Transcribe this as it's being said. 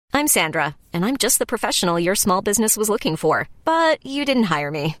I'm Sandra, and I'm just the professional your small business was looking for. But you didn't hire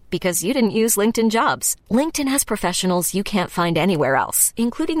me because you didn't use LinkedIn Jobs. LinkedIn has professionals you can't find anywhere else,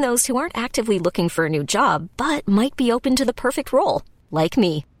 including those who aren't actively looking for a new job, but might be open to the perfect role, like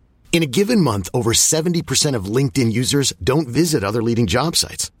me. In a given month, over 70% of LinkedIn users don't visit other leading job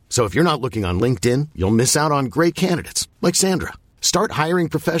sites. So if you're not looking on LinkedIn, you'll miss out on great candidates like Sandra. Start hiring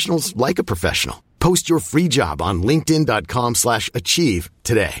professionals like a professional. Post your free job on linkedin.com/achieve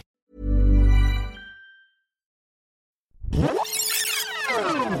today.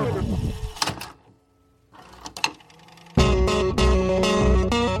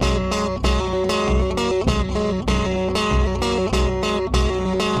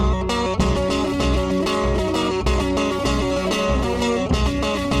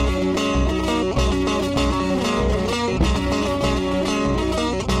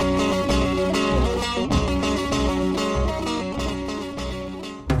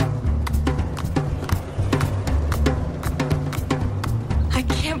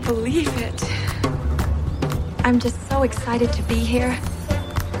 I'm just so excited to be here.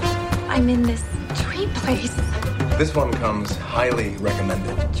 I'm in this dream place. This one comes highly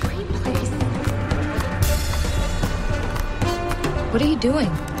recommended. Dream place. What are you doing?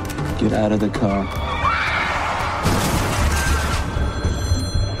 Get out of the car.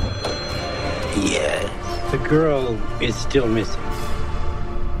 Yeah. The girl is still missing.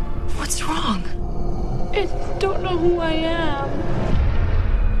 What's wrong? I don't know who I am.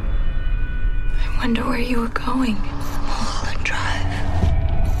 I wonder where you were going. Mulholland Drive.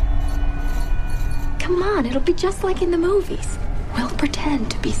 Come on, it'll be just like in the movies. We'll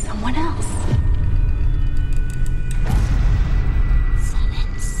pretend to be someone else.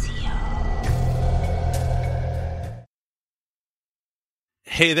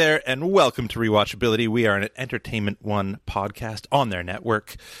 Hey there, and welcome to Rewatchability. We are an Entertainment One podcast on their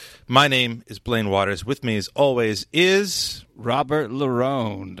network. My name is Blaine Waters. With me, as always, is Robert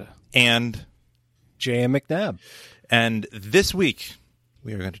Larone and J.M. McNabb. And this week,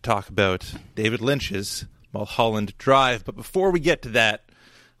 we are going to talk about David Lynch's Mulholland Drive. But before we get to that,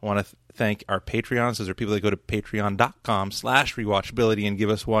 I want to thank our Patreons. Those are people that go to patreon.com/rewatchability and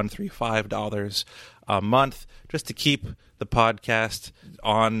give us $1, $3, $5 a month just to keep the podcast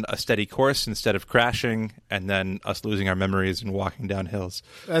on a steady course instead of crashing and then us losing our memories and walking down hills.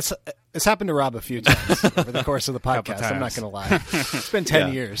 It's happened to Rob a few times over the course of the podcast. I'm not going to lie. It's been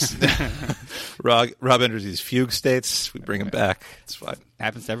 10 years. Rob enters these fugue states. We bring him back. It's fine.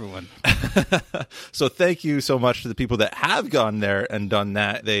 Happens to everyone. So thank you so much to the people that have gone there and done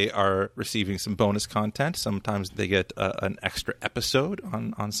that. They are receiving some bonus content. Sometimes they get an extra episode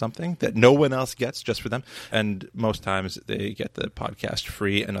on something that no one else gets just for them. And most times they get the podcast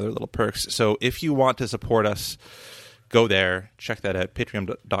free and other little perks. So if you want to support us, go there, check that out,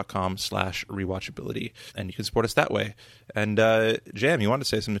 patreon.com/rewatchability, and you can support us that way. And Jam, you wanted to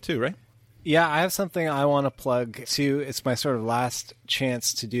say something too, right? Yeah, I have something I want to plug too. It's my sort of last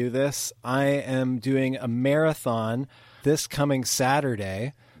chance to do this. I am doing a marathon this coming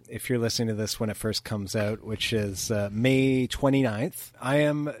Saturday. If you're listening to this when it first comes out, which is May 29th, I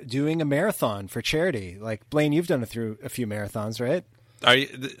am doing a marathon for charity. Like, Blaine, you've done a few marathons, right?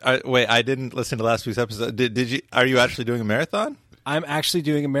 Wait, I didn't listen to last week's episode. Did you? Are you actually doing a marathon? I'm actually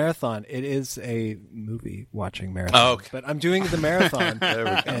doing a marathon. It is a movie watching marathon. Oh, okay. But I'm doing the marathon. There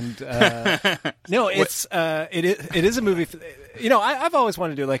we go. And no, it is a movie. I've always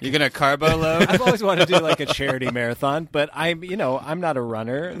wanted to do like you're gonna carbo load. I've always wanted to do like a charity marathon, but I'm not a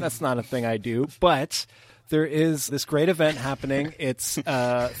runner. That's not a thing I do. But there is this great event happening. It's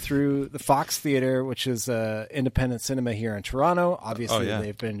through the Fox Theatre, which is independent cinema here in Toronto. Obviously,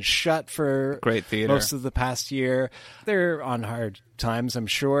 They've been shut for great theater most of the past year. They're on hard times, I'm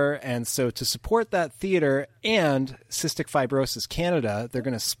sure. And so to support that theater and Cystic Fibrosis Canada, they're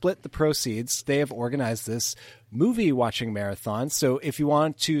going to split the proceeds. They have organized this movie watching marathon. So if you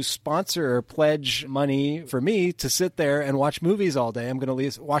want to sponsor or pledge money for me to sit there and watch movies all day, I'm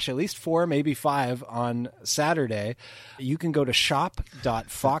going to watch at least 4, maybe 5 on Saturday. You can go to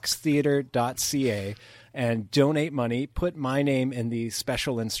shop.foxtheater.ca and donate money. Put my name in the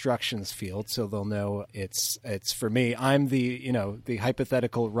special instructions field so they'll know it's for me. I'm the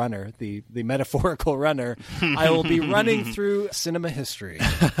hypothetical runner, the metaphorical runner. I will be running through cinema history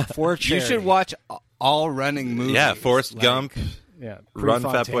for charity. You should watch all running movies. Yeah, Forrest Gump. Yeah, Run,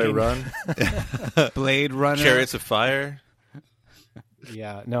 Fat Boy, Run. Blade Runner. Chariots of Fire.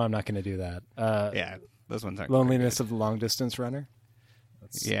 Yeah, no, I'm not going to do that. Yeah, those ones aren't. Loneliness of the Long Distance Runner.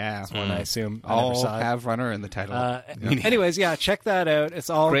 That's one I assume. All have runner in the title. Anyways, check that out. It's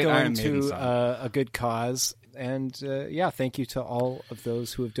all Great going Iron Maiden to song. a good cause. And thank you to all of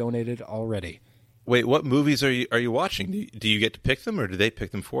those who have donated already. Wait, what movies are you watching? Do you get to pick them, or do they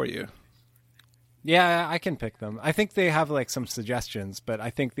pick them for you? Yeah, I can pick them. I think they have like some suggestions, but I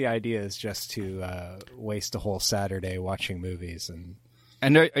think the idea is just to waste a whole Saturday watching movies.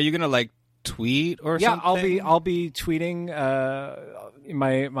 And are you gonna like tweet or something? Yeah, I'll be tweeting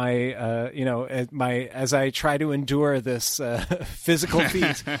my as I try to endure this physical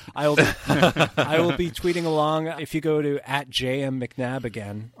feat. I will be tweeting along. If you go to @JMMcNabb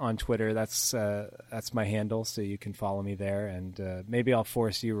again on Twitter, that's my handle, so you can follow me there. And maybe I'll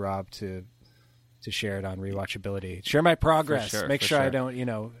force you, Rob, to share it on Rewatchability. Share my progress. Make sure I don't,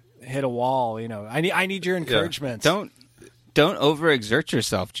 hit a wall. I need your encouragement. Yeah. Don't overexert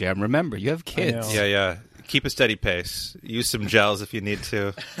yourself, Jem. Remember, you have kids. Yeah. Keep a steady pace. Use some gels if you need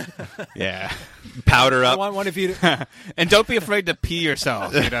to. Yeah. Powder up. I want one of you to... And don't be afraid to pee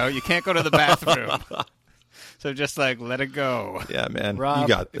yourself, You can't go to the bathroom. So just let it go. Yeah, man. Rob, you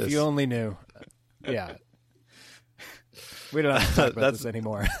got this. if you only knew. Yeah. We don't have to talk about this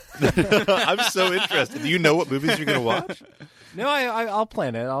anymore. I'm so interested. Do you know what movies you're going to watch? No, I'll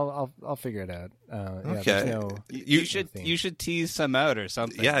plan it. I'll figure it out. Okay. You should tease some out or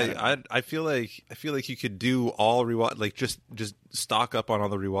something. Yeah, I feel like you could do all rewatch, just stock up on all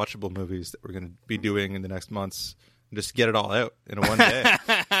the rewatchable movies that we're going to be doing in the next months. And just get it all out in a one day.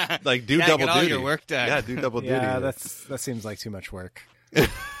 Do double get all duty. your work done. Yeah, do double duty. Yeah, that seems like too much work.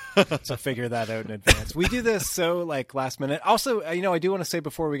 So figure that out in advance. We do this so last minute. Also, I do want to say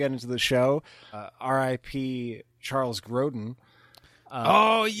before we get into the show, R.I.P. Charles Grodin.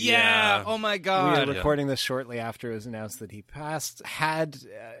 Oh yeah! Oh my God! We were recording this shortly after it was announced that he passed. Had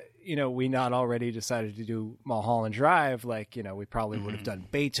we not already decided to do Mulholland Drive, we probably would have done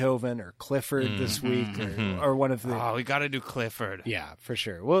Beethoven or Clifford this week, or one of the. Oh, we got to do Clifford. Yeah, for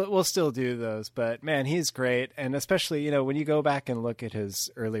sure. We'll still do those, but man, he's great, and especially when you go back and look at his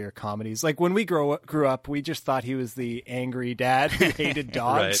earlier comedies, like when we grew up, we just thought he was the angry dad who hated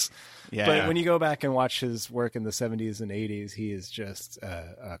dogs. Right. Yeah. But when you go back and watch his work in the 70s and 80s, he is just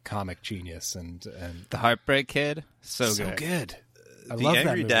a comic genius. And The Heartbreak Kid, so good. I the love that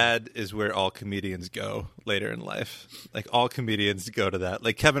angry movie. dad is where all comedians go later in life. All comedians go to that.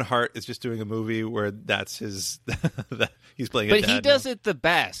 Kevin Hart is just doing a movie where that's his. He's playing. But he does it the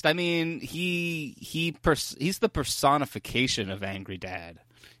best. I mean, he's the personification of angry dad.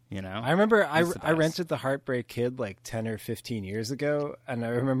 I remember I rented The Heartbreak Kid 10 or 15 years ago, and I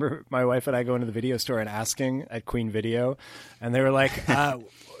remember my wife and I going to the video store and asking at Queen Video, and they were like,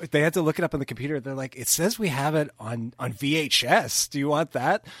 they had to look it up on the computer. They're like, it says we have it on VHS. Do you want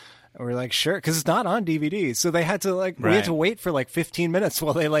that? And we're like, sure, because it's not on DVD. So they had to we had to wait for 15 minutes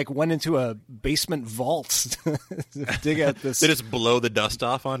while they went into a basement vault to dig out this. They just blow the dust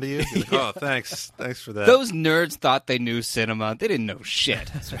off onto you. You're like, oh, thanks for that. Those nerds thought they knew cinema. They didn't know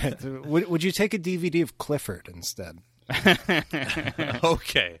shit. That's right. Would you take a DVD of Clifford instead?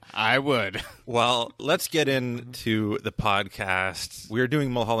 Okay. I would. Well, let's get into the podcast. We're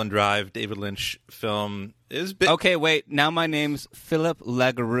doing Mulholland Drive, David Lynch film. Okay, wait. Now my name's Philip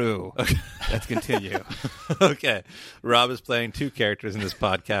Legaroux. Okay. Let's continue. Okay. Rob is playing two characters in this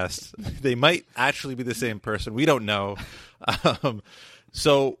podcast. They might actually be the same person. We don't know.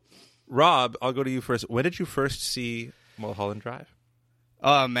 So, Rob, I'll go to you first. When did you first see Mulholland Drive?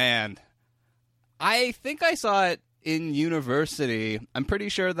 Oh, man. I think I saw it in university. I'm pretty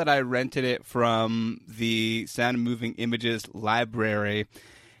sure that I rented it from the Sound of Moving Images library.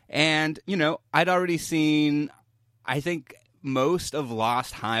 And, I'd already seen, I think, most of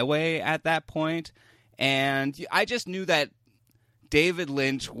Lost Highway at that point. And I just knew that David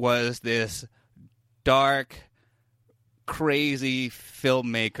Lynch was this dark, crazy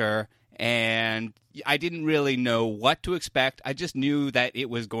filmmaker. And I didn't really know what to expect. I just knew that it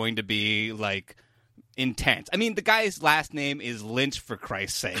was going to be, intense. I mean, the guy's last name is Lynch, for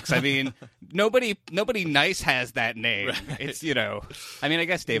Christ's sakes. I mean, nobody nice has that name. Right. It's I mean, I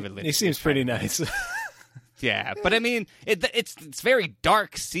guess David Lynch. He seems pretty nice. Yeah, but I mean, it's very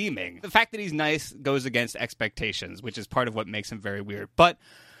dark seeming. The fact that he's nice goes against expectations, which is part of what makes him very weird. But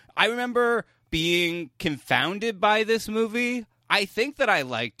I remember being confounded by this movie. I think that I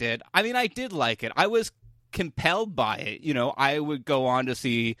liked it. I mean, I did like it. I was compelled by it. I would go on to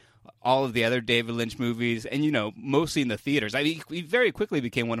see all of the other David Lynch movies, and, mostly in the theaters. I mean, he very quickly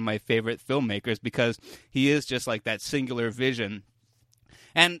became one of my favorite filmmakers because he is just that singular vision.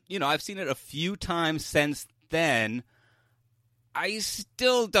 And, I've seen it a few times since then. I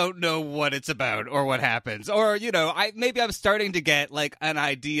still don't know what it's about or what happens. Or, maybe I'm starting to get, an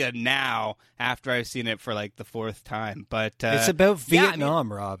idea now after I've seen it for, the fourth time. But it's about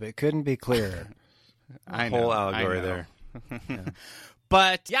Vietnam, Rob. It couldn't be clearer. I know, whole allegory I know. there. Yeah.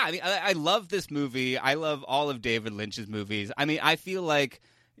 But yeah, I mean, I love this movie. I love all of David Lynch's movies. I mean, I feel like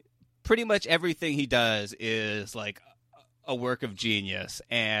pretty much everything he does is like a work of genius.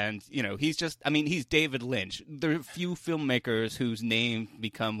 And, you know, he's David Lynch. There are few filmmakers whose name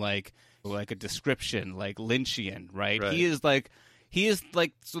become like a description, like Lynchian, right? He is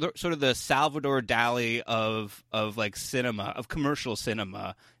like sort of the Salvador Dali of like cinema, of commercial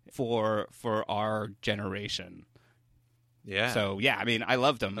cinema for our generation. Yeah. So yeah, I mean, I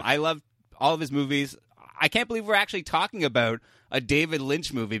loved him. I loved all of his movies. I can't believe we're actually talking about a David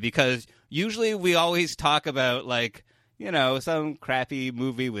Lynch movie, because usually we always talk about like, you know, some crappy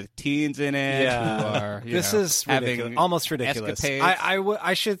movie with teens in it. Yeah. Who are, this is ridiculous. Almost ridiculous.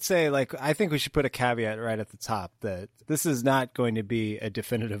 I should say, like, I think we should put a caveat right at the top that this is not going to be a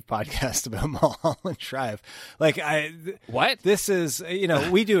definitive podcast about Mulholland Drive. Like, what? This is, you know,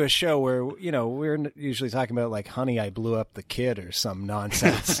 we do a show where, you know, we're usually talking about like Honey, I Blew Up the Kid or some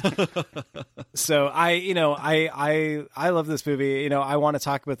nonsense. So I love this movie. You know, I want to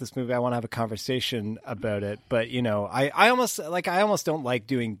talk about this movie. I want to have a conversation about it. But, you know, I almost don't like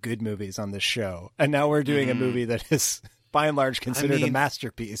doing good movies on this show. And now we're doing a movie that is by and large considered a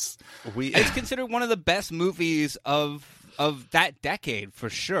masterpiece. It's considered one of the best movies of that decade, for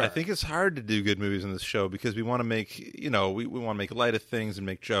sure. I think it's hard to do good movies on this show because we want to make, you know, we want to make light of things and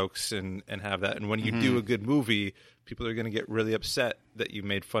make jokes and have that. And when you do a good movie, people are going to get really upset that you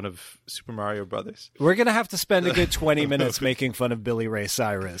made fun of Super Mario Brothers. We're going to have to spend a good 20 minutes making fun of Billy Ray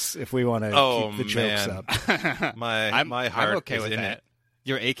Cyrus if we want to keep the jokes up. My heart I'm okay is with in that. it.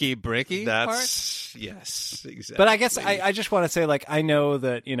 Your achy breaky That's part? Yes, exactly. But I guess I just want to say, like, I know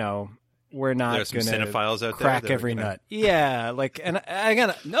that, you know, we're not going to crack every nut. Yeah, like, and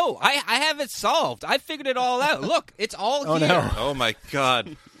again, no, I have it solved. I figured it all out. Look, it's all here. No. Oh my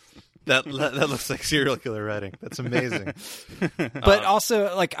God. That looks like serial killer writing. That's amazing. But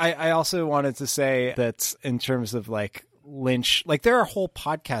also, like, I also wanted to say that in terms of like Lynch, like there are whole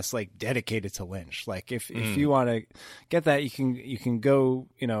podcasts like dedicated to Lynch. Like if you want to get that, you can go,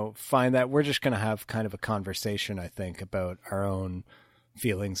 you know, find that. We're just going to have kind of a conversation, I think, about our own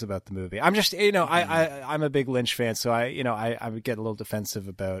feelings about the movie. I'm just, you know, I'm a big Lynch fan, so I would get a little defensive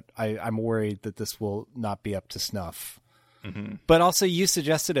about. I'm worried that this will not be up to snuff. Mm-hmm. But also, you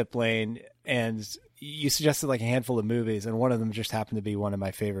suggested it, Blaine, and you suggested like a handful of movies, and one of them just happened to be one of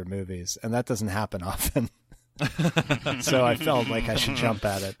my favorite movies, and that doesn't happen often. So I felt like I should jump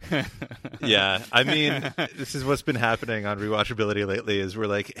at it. Yeah, I mean, this is what's been happening on Rewatchability lately. Is we're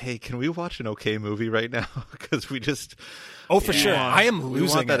like, hey, can we watch an okay movie right now? Because we just for sure, I am losing.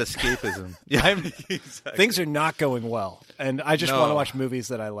 We want that it. escapism. Yeah, exactly. Things are not going well, and I just want to watch movies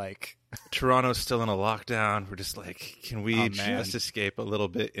that I like. Toronto's still in a lockdown. We're just like, can we just escape a little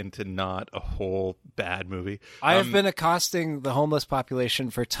bit into not a whole bad movie? I have been accosting the homeless population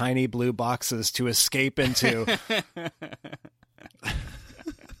for tiny blue boxes to escape into.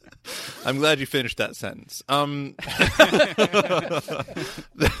 I'm glad you finished that sentence. Because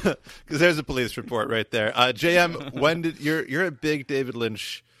there's a police report right there. JM, when did you're a big David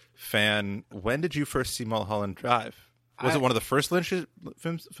Lynch fan? When did you first see Mulholland Drive? Was it one of the first Lynch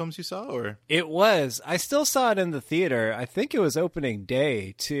films you saw, or? It was. I still saw it in the theater. I think it was opening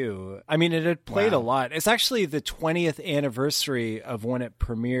day, too. I mean, it had played a lot. It's actually the 20th anniversary of when it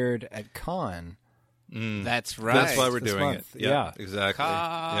premiered at Cannes. That's right. That's why we're this doing month. it. Yeah, exactly.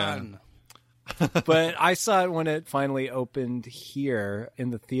 Cannes. Yeah. But I saw it when it finally opened here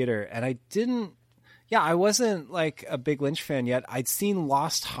in the theater, and I wasn't like a big Lynch fan yet. I'd seen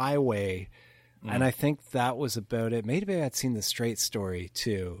Lost Highway, and I think that was about it. Maybe I'd seen The Straight Story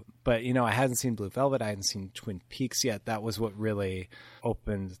too, but you know, I hadn't seen Blue Velvet. I hadn't seen Twin Peaks yet. That was what really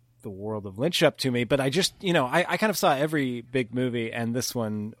opened the world of Lynch up to me. But I just, you know, I kind of saw every big movie, and this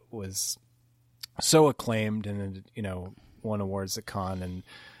one was so acclaimed and, you know, won awards at Cannes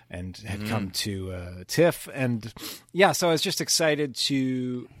and had come to TIFF. And yeah, so I was just excited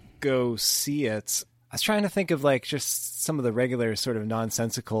to go see it. I was trying to think of like just some of the regular sort of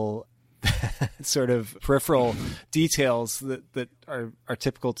nonsensical sort of peripheral details that are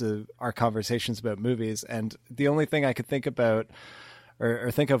typical to our conversations about movies. And the only thing I could think about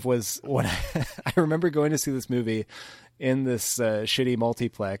or think of was when I remember going to see this movie in this shitty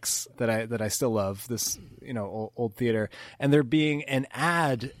multiplex that I still love, this, you know, old theater, and there being an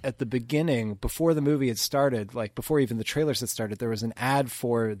ad at the beginning before the movie had started, like before even the trailers had started, there was an ad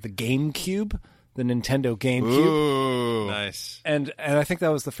for the GameCube, the Nintendo GameCube. Ooh. Nice. And I think that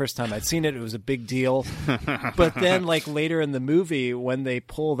was the first time I'd seen it. It was a big deal. But then, like, later in the movie, when they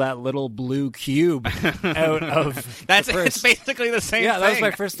pull that little blue cube out of it's basically the same thing. that was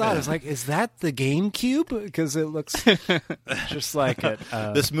my first thought. I was like, is that the GameCube? Because it looks just like it.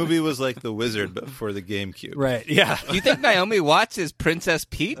 This movie was like The Wizard, but for the GameCube. Right, yeah. Do you think Naomi Watts is Princess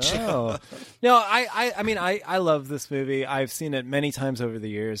Peach? Oh. No, I mean, I love this movie. I've seen it many times over the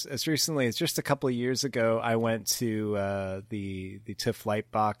years. As recently as just a couple of years ago, I went to the TIFF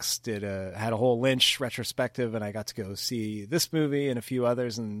Lightbox, had a whole Lynch retrospective, and I got to go see this movie and a few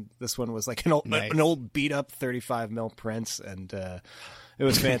others, and this one was like an old beat up 35mm print, and it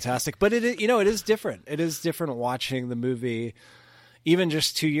was fantastic. But it is different. It is different watching the movie. Even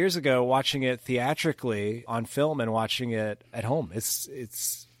just 2 years ago, watching it theatrically on film and watching it at home,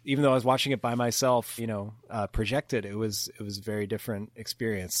 it's even though I was watching it by myself, projected, it was a very different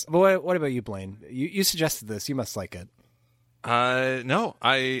experience. But what about you, Blaine? You suggested this. You must like it. No,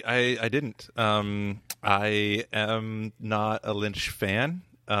 I didn't. I am not a Lynch fan.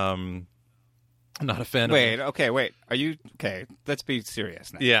 I'm not a fan. Wait. Are you okay? Let's be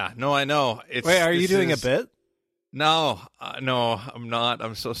serious now. Yeah. No, I know. Are you doing a bit? No, I'm not.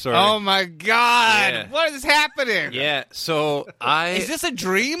 I'm so sorry. Oh my God! Yeah. What is happening? Yeah. So is this a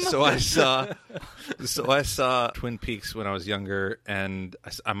dream? So I saw Twin Peaks when I was younger, and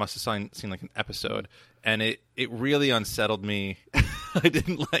I must have seen like an episode, and it really unsettled me. I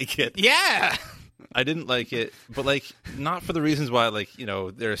didn't like it. Yeah. I didn't like it, but like not for the reasons why, like,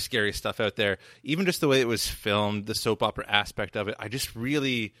 there's scary stuff out there. Even just the way it was filmed, the soap opera aspect of it, I just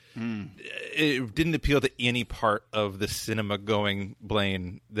really it didn't appeal to any part of the cinema going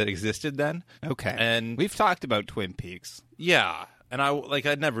Blaine that existed then. Okay, and we've talked about Twin Peaks. Yeah. And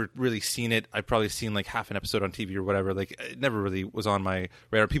I'd never really seen it. I'd probably seen like half an episode on TV or whatever. Like it never really was on my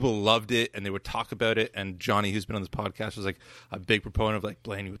radar. People loved it and they would talk about it. And Johnny, who's been on this podcast, was like a big proponent of like,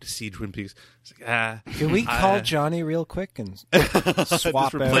 Blaine, you went to see Twin Peaks. It's like, Can we call Johnny real quick and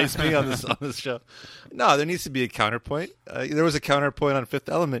swap just replace me on this show? No, there needs to be a counterpoint. There was a counterpoint on Fifth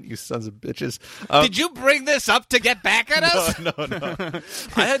Element, you sons of bitches. Did you bring this up to get back at us? No.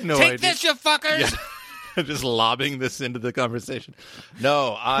 I had no idea. Take this, you fuckers! Yeah. Just lobbing this into the conversation.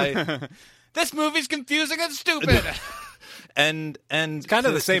 No, this movie's confusing and stupid. and it's kind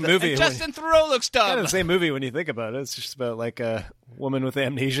of the same movie. And Justin Theroux looks dumb. Kind of the same movie when you think about it. It's just about like a woman with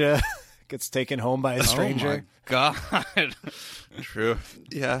amnesia gets taken home by a stranger. Oh my God. True.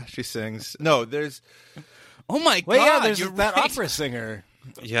 Yeah, she sings. No, there's. Oh my God. Well, yeah, there's that opera singer.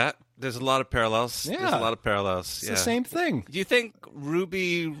 Yeah. There's a lot of parallels. Yeah. There's a lot of parallels. It's the same thing. Do you think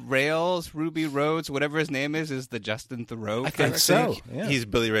Ruby Rhodes, whatever his name is the Justin Theroux? I think so. Yeah. He's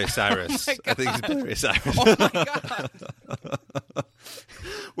Billy Ray Cyrus. Oh I think he's Billy Ray Cyrus. Oh my God.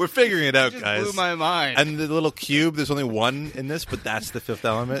 We're figuring it out, just guys. Blew my mind. And the little cube, there's only one in this, but that's the Fifth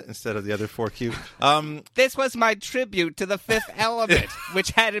Element instead of the other four cubes. This was my tribute to the Fifth Element,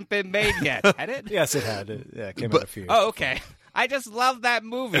 which hadn't been made yet. Had it? Yes, it had. It came out a few years. Oh, okay. I just love that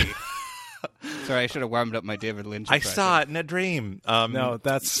movie. Sorry, I should have warmed up my David Lynch impression. I saw it in a dream. No,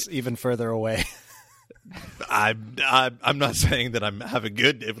 that's even further away. I'm not saying that I have a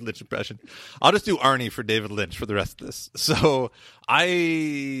good David Lynch impression. I'll just do Arnie for David Lynch for the rest of this. So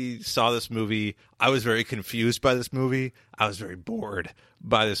I saw this movie. I was very confused by this movie. I was very bored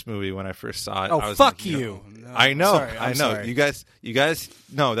by this movie when I first saw it. Oh, I was fuck like, you. No. I know. Sorry, I know. sorry. You guys,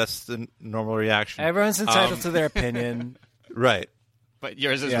 no, that's the normal reaction. Everyone's entitled to their opinion. Right. But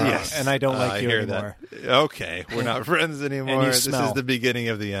yours is wrong. Yes. And I don't like you anymore. That. Okay, we're not friends anymore. This is the beginning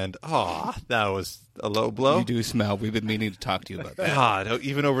of the end. Oh, that was a low blow. You do smell. We've been meaning to talk to you about that. God,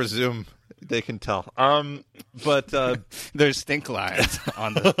 even over Zoom, they can tell. But there's stink lines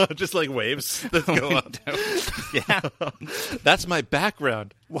on the just like waves that go up. Yeah, that's my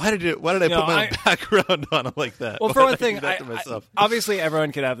background. Why did I put my background on it like that? Well, for one thing, obviously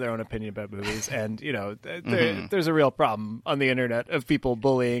everyone can have their own opinion about movies, and there's a real problem on the internet of people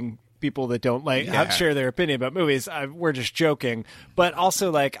bullying people that don't share their opinion about movies. We're just joking, but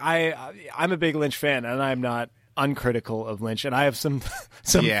also like I'm a big Lynch fan, and I'm not uncritical of Lynch, and I have some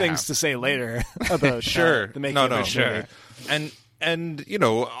things to say later about the making of this movie. And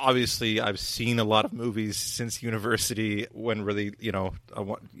obviously I've seen a lot of movies since university when really, I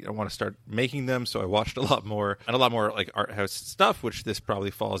want to start making them. So I watched a lot more like art house stuff, which this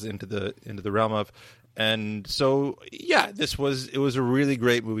probably falls into the realm of. And so, yeah, it was a really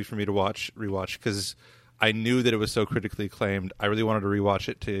great movie for me to rewatch because I knew that it was so critically acclaimed. I really wanted to rewatch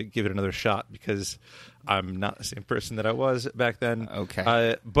it to give it another shot because I'm not the same person that I was back then.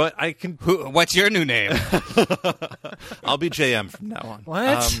 Okay. But I can... What's your new name? I'll be JM from now on.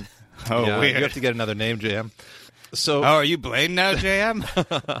 What? Oh, Yeah, weird. you have to get another name, JM. So, are you Blaine now, JM?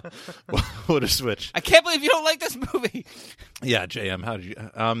 what a switch. I can't believe you don't like this movie. Yeah, JM, how did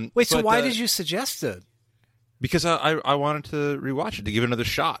you... Wait, so why did you suggest it? Because I wanted to rewatch it, to give it another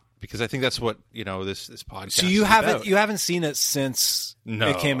shot, because I think that's what, this podcast So you is haven't about. you haven't seen it since No.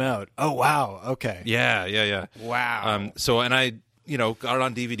 it came out? Oh, wow. Okay. Yeah. Wow. And I, got it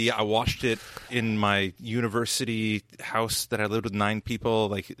on DVD. I watched it in my university house that I lived with 9 people,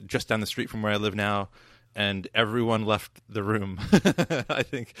 like just down the street from where I live now. And everyone left the room, I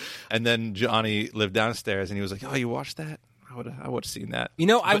think. And then Johnny lived downstairs, and he was like, "Oh, you watched that? I would have seen that."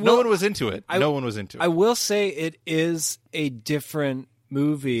 No one was into it. No one was into it. I will say it is a different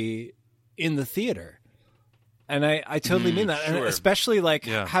movie in the theater, and I totally mean that. sure. And especially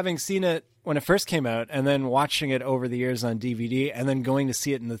having seen it when it first came out, and then watching it over the years on DVD, and then going to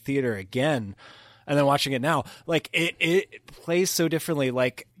see it in the theater again, and then watching it now. Like it plays so differently.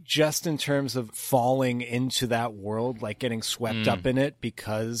 Like, just in terms of falling into that world, like getting swept up in it,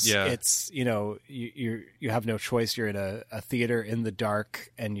 because it's, you have no choice. You're in a theater in the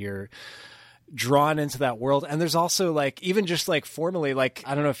dark, and you're drawn into that world. And there's also even just formally, I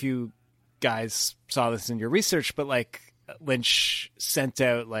don't know if you guys saw this in your research, but Lynch sent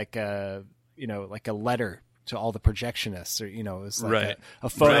out a letter to all the projectionists, or it was Right. a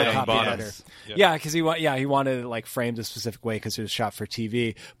photocopy Right. letter. Yeah. Yeah, because he wanted it framed a specific way because it was shot for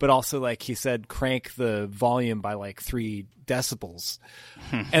TV, but also he said crank the volume by 3 decibels.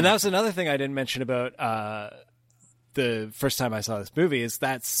 And that was another thing I didn't mention about the first time I saw this movie, is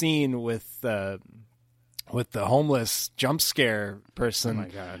that scene with the homeless jump scare person. Oh my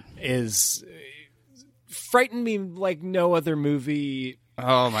God. Is frightened me like no other movie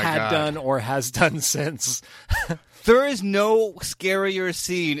Oh my had God. done or has done since. There is no scarier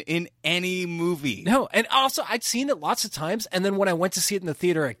scene in any movie. No, and also I'd seen it lots of times, and then when I went to see it in the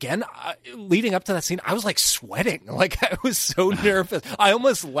theater again, leading up to that scene, I was sweating. I was so nervous. I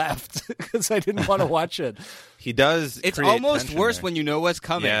almost left because I didn't want to watch it. He does. It's create almost tension worse there. when you know what's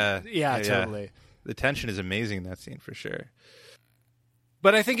coming. Yeah, totally. The tension is amazing in that scene for sure.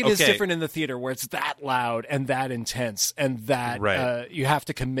 But I think it is Okay. different in the theater, where it's that loud and that intense, and that Right. you have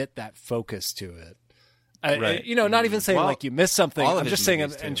to commit that focus to it. Right. Not even saying Well, you miss something. all of I'm his just saying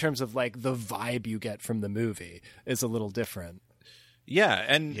movies, in too. terms of the vibe you get from the movie is a little different. Yeah,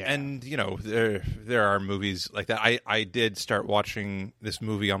 and there are movies like that. I did start watching this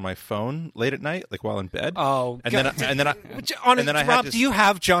movie on my phone late at night, while in bed. Oh, and then I Rob, had to. do you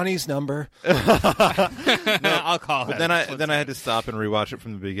have Johnny's number? I'll call But it. then I had to stop and rewatch it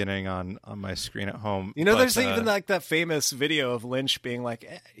from the beginning on my screen at home. There's even that famous video of Lynch being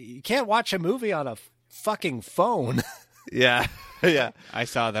you can't watch a movie on a fucking phone. yeah. Yeah. I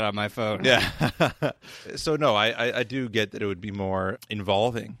saw that on my phone. Yeah. So no, I do get that it would be more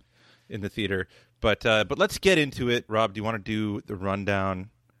involving in the theater, but let's get into it. Rob, do you want to do the rundown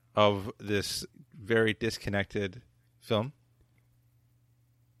of this very disconnected film?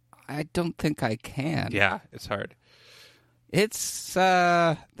 I don't think I can. Yeah, it's hard. It's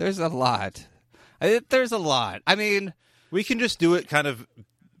there's a lot. There's a lot. I mean, We can just do it kind of.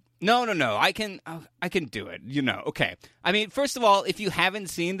 no. I can do it. Okay. I mean, first of all, if you haven't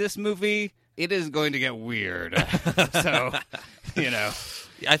seen this movie, it is going to get weird. So,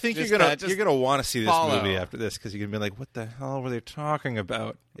 I think Just, you're gonna just you're gonna want to see this follow. movie after this, because you're gonna be like, "What the hell were they talking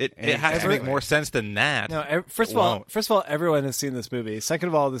about?" It has to make more sense than that. No, first of all, everyone has seen this movie. Second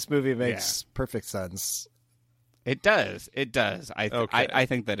of all, this movie makes perfect sense. It does. Okay. I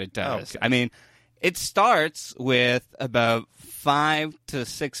think that it does. Okay. I mean, it starts with about 5 to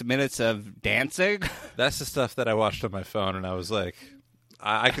 6 minutes of dancing. That's the stuff that I watched on my phone, and I was like,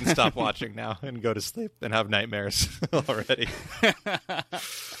 I can stop watching now and go to sleep and have nightmares already.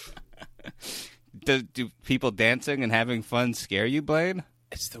 Do people dancing and having fun scare you, Blaine?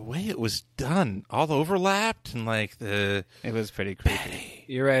 It's the way it was done, all overlapped, and It was pretty creepy.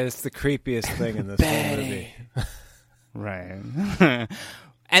 You're right. It's the creepiest thing in this whole movie. Right.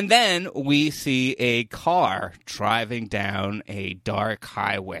 And then we see a car driving down a dark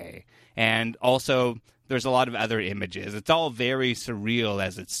highway. And also, there's a lot of other images. It's all very surreal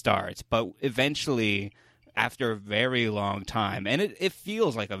as it starts. But eventually, after a very long time, and it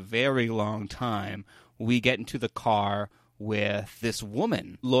feels like a very long time, we get into the car with this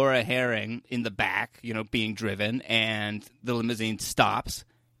woman, Laura Herring, in the back, being driven. And the limousine stops.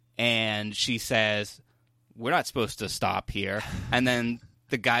 And she says, "We're not supposed to stop here." And then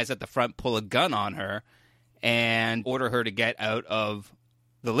the guys at the front pull a gun on her and order her to get out of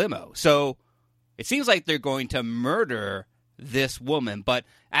the limo. So it seems like they're going to murder this woman. But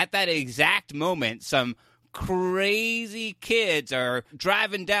at that exact moment, some crazy kids are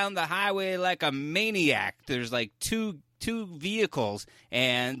driving down the highway like a maniac. There's like two vehicles,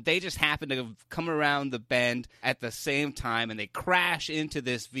 and they just happen to come around the bend at the same time, and they crash into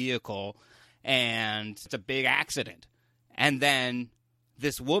this vehicle, and it's a big accident. And then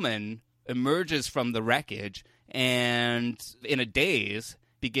this woman emerges from the wreckage and in a daze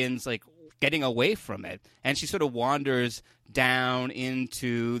begins like getting away from it, and she sort of wanders down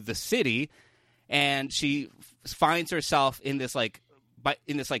into the city, and she finds herself in this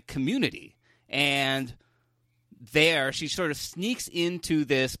community, and there she sort of sneaks into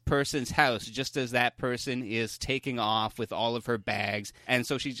this person's house just as that person is taking off with all of her bags, and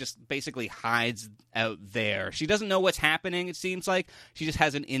so she just basically hides out there. She doesn't know what's happening, it seems like. She just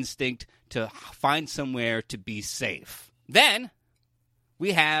has an instinct to find somewhere to be safe. Then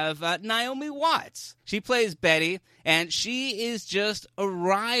we have Naomi Watts. She plays Betty, and she is just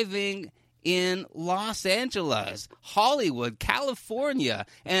arriving in Los Angeles, Hollywood, California,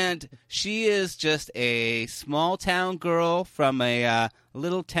 and she is just a small-town girl from a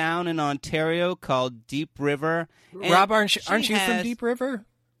little town in Ontario called Deep River. And Rob, aren't you from Deep River?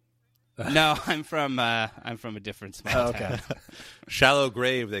 No, I'm from a different small town. Shallow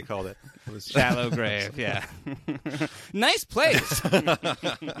Grave, they called it. It was Shallow Grave, yeah. Nice place.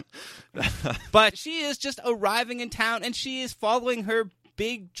 But she is just arriving in town, and she is following her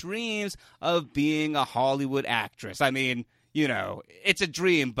big dreams of being a Hollywood actress. I mean, you know, it's a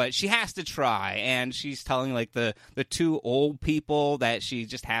dream, but she has to try. And she's telling like the two old people that she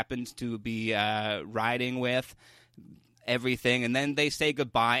just happens to be riding with everything, and then they say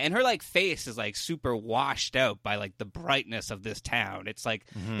goodbye, and her like face is like super washed out by like the brightness of this town. It's like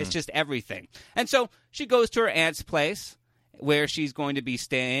it's just everything. And so she goes to her aunt's place where she's going to be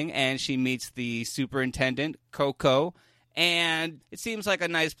staying, and she meets the superintendent, Coco. And it seems like a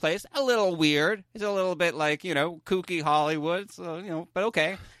nice place, a little weird. It's a little bit like, you know, kooky Hollywood, so, you know, but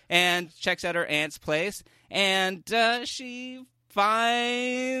okay. And checks out her aunt's place, and she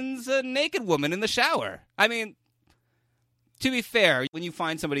finds a naked woman in the shower. I mean, to be fair, when you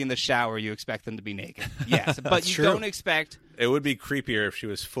find somebody in the shower, you expect them to be naked. Yes, but you don't expect... It would be creepier if she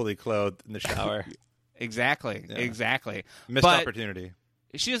was fully clothed in the shower. Exactly. Missed opportunity.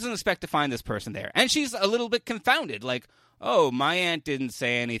 She doesn't expect to find this person there. And she's a little bit confounded. Like, oh, my aunt didn't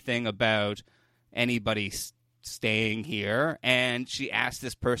say anything about anybody staying here. And she asked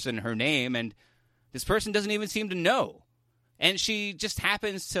this person her name, and this person doesn't even seem to know. And she just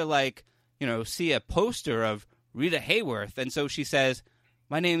happens to, like, you know, see a poster of Rita Hayworth. And so she says,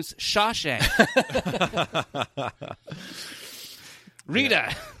 my name's Shawshank.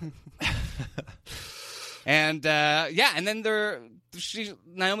 Rita. And, and then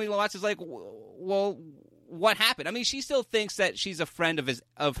Naomi Watts is like, well, what happened? I mean, she still thinks that she's a friend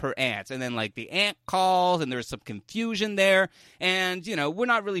of her aunt's, and then like the aunt calls, and there's some confusion there, and you know we're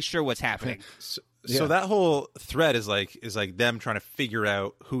not really sure what's happening. So that whole thread is like them trying to figure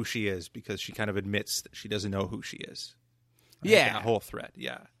out who she is, because she kind of admits that she doesn't know who she is. Right? Yeah, that whole thread.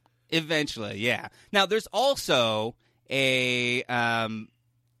 Yeah, eventually, yeah. Now there's also there's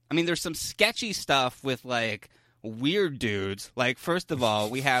some sketchy stuff with like weird dudes. Like, first of all,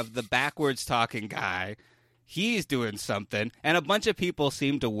 we have the backwards talking guy. He's doing something, and a bunch of people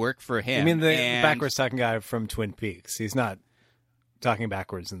seem to work for him. I mean, the backwards talking guy from Twin Peaks. He's not talking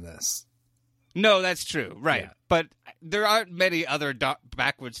backwards in this. No, that's true, right? Yeah. But there aren't many other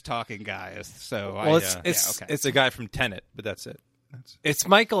backwards talking guys. So, it's a guy from Tenet, but that's it. It's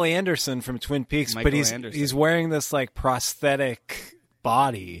Michael Anderson from Twin Peaks, but he's wearing this like prosthetic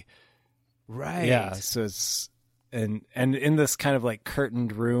body, right? Yeah, so it's and in this kind of like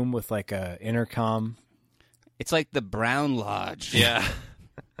curtained room with like a intercom. It's like the Brown Lodge. Yeah.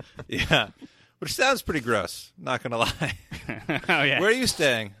 Yeah. Which sounds pretty gross, not going to lie. Oh, yeah. Where are you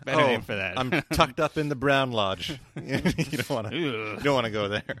staying? Better name for that. I'm tucked up in the Brown Lodge. You don't want to go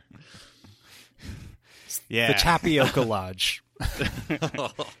there. Yeah. The Tapioca Lodge.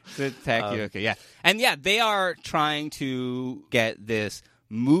 The Tapioca, yeah. And yeah, they are trying to get this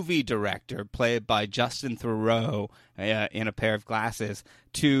movie director, played by Justin Theroux, in a pair of glasses,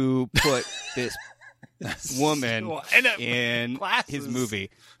 to put this woman in his movie.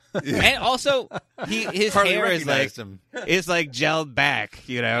 And also, his hair is like gelled back,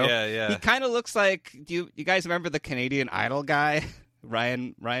 you know? Yeah. He kind of looks like, do you guys remember the Canadian Idol guy?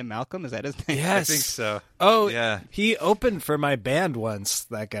 Ryan Malcolm, is that his name? Yes. I think so. Oh, yeah. He opened for my band once,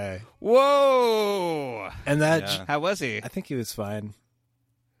 that guy. Whoa! And how was he? I think he was fine.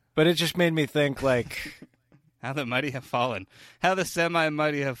 But it just made me think, like... How the mighty have fallen. How the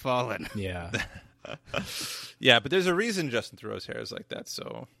semi-mighty have fallen. Yeah. Yeah, but there's a reason Justin Theroux's hair is like that,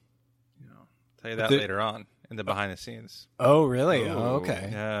 so... Tell you that later on in the behind the scenes. Oh, really? Oh, okay.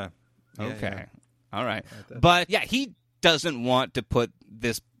 Yeah. Okay. All right. But yeah, he doesn't want to put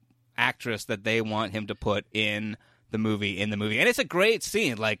this actress that they want him to put in the movie. And it's a great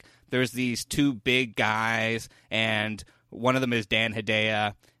scene. Like, there's these two big guys, and one of them is Dan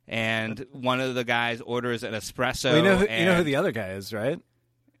Hedaya, and one of the guys orders an espresso. Well, you know who the other guy is, right?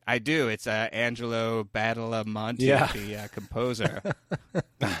 I do. It's Angelo Badalamenti, the composer.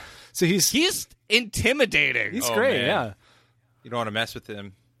 So he's intimidating. He's great, man. yeah. You don't want to mess with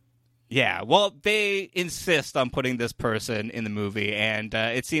him. Yeah, well, they insist on putting this person in the movie, and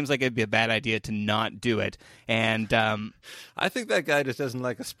it seems like it'd be a bad idea to not do it. And I think that guy just doesn't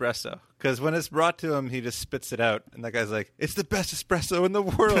like espresso, because when it's brought to him, he just spits it out, and that guy's like, "It's the best espresso in the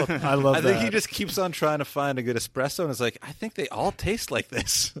world." I love I that. think he just keeps on trying to find a good espresso, and it's like, I think they all taste like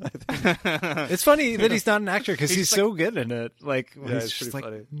this. It's funny that he's not an actor because he's so good in it. Like, Yeah, he's it's just pretty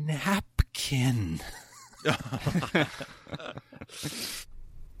like, funny. napkin.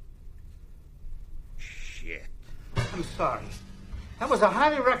 I'm sorry. That was a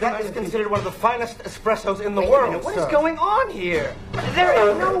highly recommended. That is considered one of the finest espressos in the world. What is going on here? There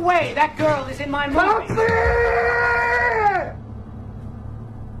is no way that girl is in my movie.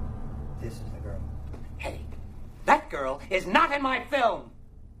 This is the girl. Hey, that girl is not in my film.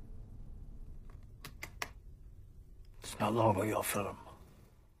 It's no longer your film.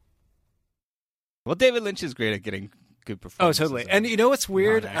 well, David Lynch is great at getting good Oh, performances. totally. And you know what's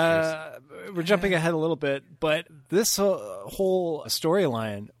weird? Non-actors. We're jumping ahead a little bit, but this whole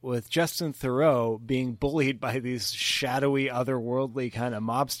storyline with Justin Theroux being bullied by these shadowy, otherworldly kind of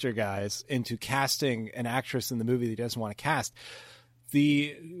mobster guys into casting an actress in the movie that he doesn't want to cast.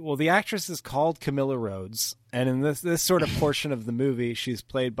 The actress is called Camilla Rhodes, and in this sort of portion of the movie, she's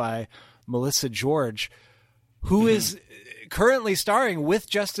played by Melissa George, who is currently starring with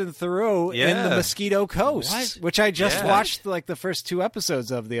Justin Theroux in The Mosquito Coast, which I just watched like the first 2 episodes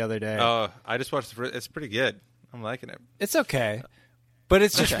of the other day. Oh, I just watched the first. It's pretty good. I'm liking it. It's okay. But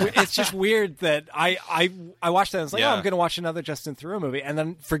it's just it's just weird that I watched that and was like, oh, I'm going to watch another Justin Theroux movie, and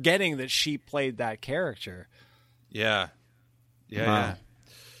then forgetting that she played that character. Yeah. Yeah,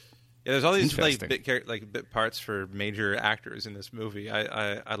 there's all these like bit parts for major actors in this movie.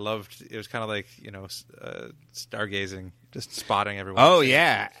 I loved. It was kind of like stargazing, just spotting everyone. Oh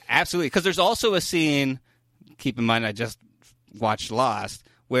yeah, absolutely. Because there's also a scene. Keep in mind, I just watched Lost,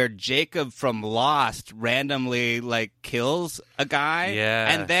 where Jacob from Lost randomly like kills a guy.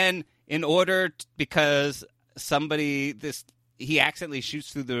 Yeah, and then because he accidentally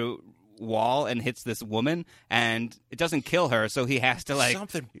shoots through the wall and hits this woman, and it doesn't kill her, so he has to like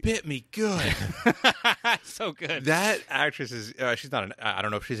something bit me good. So good. That actress is she's not I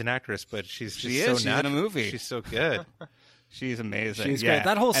don't know if she's an actress, but she's in a movie. She's so good. She's amazing. She's great.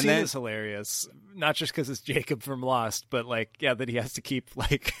 That whole scene is hilarious, not just because it's Jacob from Lost, but like that he has to keep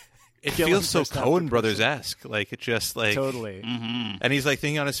like it feels so Coen Brothers-esque. Like, it's just like totally. Mm-hmm. And he's like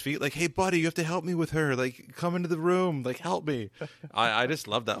thinking on his feet, like, "Hey, buddy, you have to help me with her. Like, come into the room. Like, help me." I just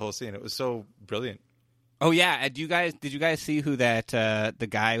loved that whole scene. It was so brilliant. Oh yeah, did you guys see who that the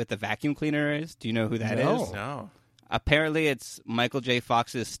guy with the vacuum cleaner is? Do you know who that is? No. Apparently, it's Michael J.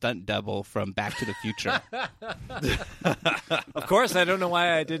 Fox's stunt double from Back to the Future. Of course, I don't know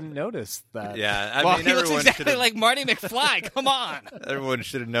why I didn't notice that. Yeah, I mean, he looks exactly like Marty McFly. Come on, everyone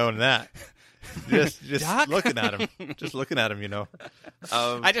should have known that. Just looking at him,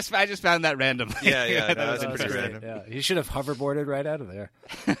 I just found that randomly. Yeah, that's pretty random. Yeah, he should have hoverboarded right out of there.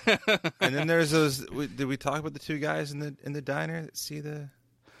 And then there's those. Did we talk about the 2 guys in the diner that see the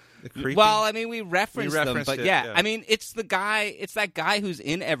creepy? Well, I mean, we referenced them, but yeah, I mean, it's that guy who's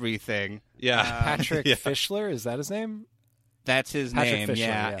in everything. Yeah, Patrick Fischler, is that his name? That's his Patrick name. Fischler,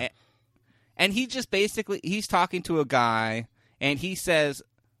 yeah. And he just basically he's talking to a guy, and he says,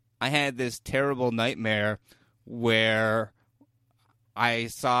 "I had this terrible nightmare where I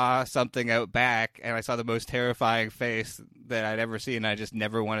saw something out back, and I saw the most terrifying face that I'd ever seen, and I just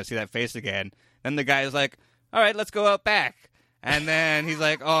never want to see that face again." Then the guy's like, "All right, let's go out back." And then he's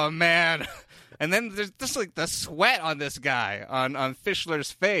like, "Oh, man." And then there's just like the sweat on this guy, on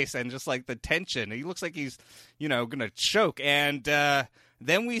Fischler's face, and just like the tension. He looks like he's, going to choke. And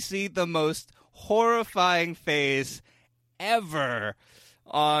then we see the most horrifying face ever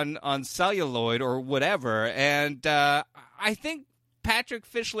on celluloid or whatever. And I think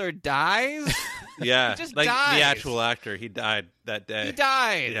Patrick Fischler dies. Yeah, he just like dies. The actual actor, he died that day. He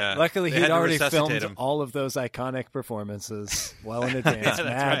died. Yeah. Luckily, he'd already filmed him. all of those iconic performances well in advance.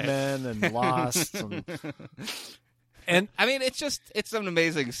 Mad Men and Lost. And I mean, it's an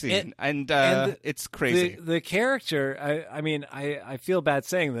amazing scene, and it's crazy. The character, I feel bad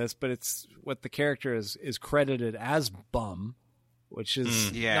saying this, but it's what the character is credited as Bum, which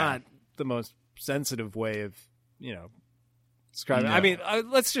is not the most sensitive way of, describing. No. I mean,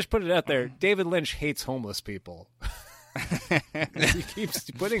 let's just put it out there. David Lynch hates homeless people. He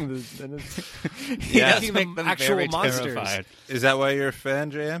keeps putting them actual monsters. Terrified. Is that why you're a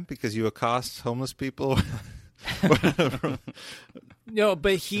fan, JM? Because you accost homeless people? No,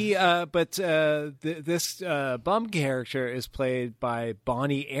 but this Bum character is played by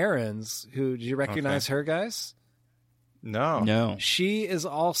Bonnie Aarons. Who did you recognize her, guys? No. She is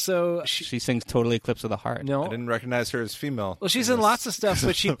also she sings "Total Eclipse of the Heart." No, I didn't recognize her as female. Well, she's in lots of stuff,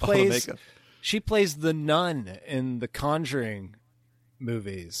 but she plays the nun in the Conjuring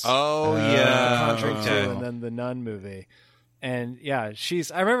movies. Oh yeah, Conjuring 2, and then the Nun movie. And yeah,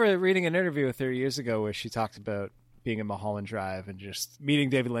 I remember reading an interview with her years ago where she talked about being in Mulholland Drive and just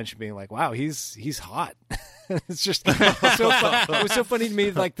meeting David Lynch and being like, "Wow, he's hot." It's just so fun. It was so funny to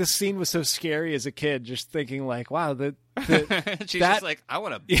me. Like, this scene was so scary as a kid, just thinking like, "Wow, she's just like, I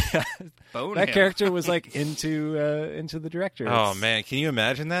want to bone that him." Character was like into the director. Oh man, can you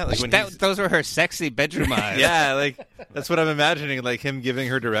imagine that? Like when those were her sexy bedroom eyes. Yeah, like that's what I'm imagining. Like him giving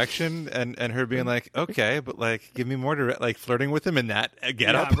her direction and her being like, "Okay, but like give me more like flirting with him in that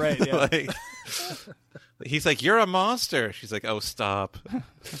getup." Yeah, right. Yeah. Like, he's like, "You're a monster." She's like, "Oh, stop."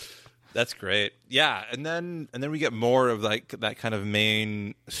 That's great. Yeah, and then we get more of like that kind of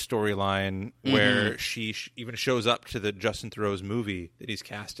main storyline where she even shows up to the Justin Theroux's movie that he's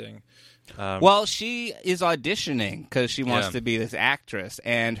casting. Well, she is auditioning because she wants to be this actress,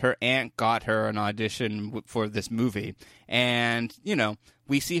 and her aunt got her an audition for this movie. And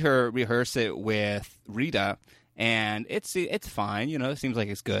we see her rehearse it with Rita, and it's fine. It seems like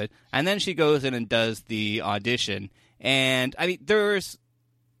it's good. And then she goes in and does the audition, and I mean,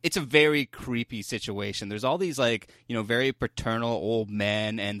 it's a very creepy situation. There's all these very paternal old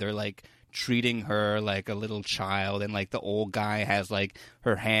men, and they're like treating her like a little child, and like the old guy has like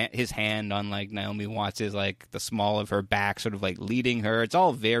his hand on like Naomi Watts' like the small of her back, sort of like leading her. It's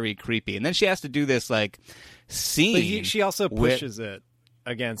all very creepy. And then she has to do this like scene. But she also pushes it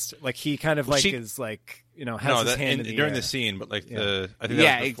against, like, he kind of like is like has his hand in the during air. the scene, but like I think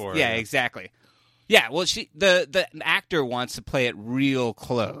that was before. Exactly. Yeah, well, the actor wants to play it real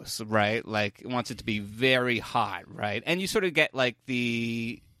close, right? Like, wants it to be very hot, right? And you sort of get like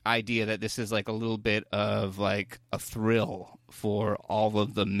the idea that this is like a little bit of like a thrill for all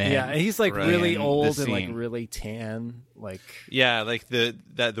of the men. Yeah, he's like really old and like really tan, like like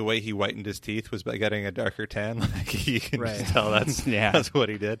the way he whitened his teeth was by getting a darker tan. Like you can just tell that's what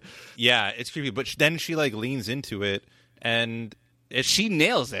he did. Yeah, it's creepy, but then she like leans into it and. She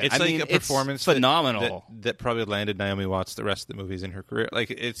nails it. It's a performance phenomenal that probably landed Naomi Watts the rest of the movies in her career.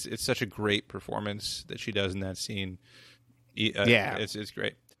 Like it's such a great performance that she does in that scene. It's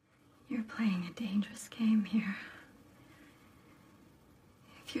great. You're playing a dangerous game here.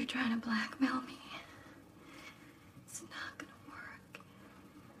 If you're trying to blackmail me, it's not gonna work.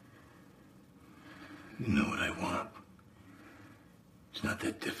 You know what I want. It's not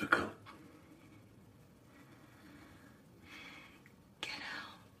that difficult.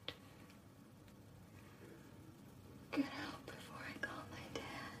 Get out before I call my dad.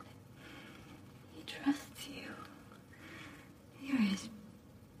 He trusts you. You're his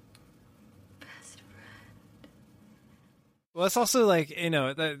best friend. Well, it's also like,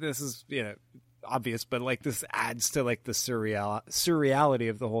 this is, obvious, but like this adds to like the surreality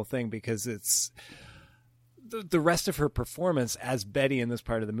of the whole thing, because it's the rest of her performance as Betty in this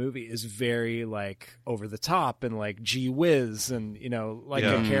part of the movie is very like over the top and like gee whiz and like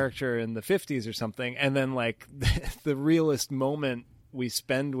a character in the 50s or something. And then like the realest moment we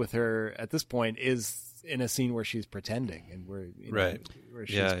spend with her at this point is in a scene where she's pretending and where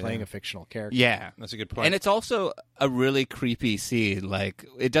she's playing a fictional character. Yeah, that's a good point. And it's also a really creepy scene. Like,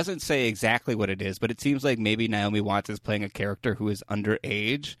 it doesn't say exactly what it is, but it seems like maybe Naomi Watts is playing a character who is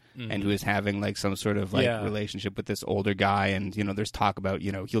underage and who is having like some sort of like relationship with this older guy. And there's talk about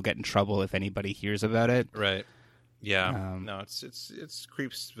he'll get in trouble if anybody hears about it. Right. Yeah. No, it's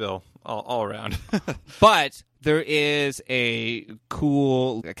Creepsville all around. But there is a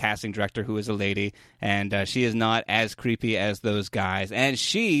cool casting director who is a lady, and she is not as creepy as those guys. And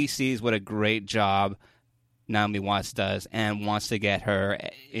she sees what a great job Naomi Watts does and wants to get her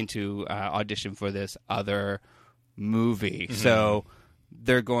into audition for this other movie. Mm-hmm. So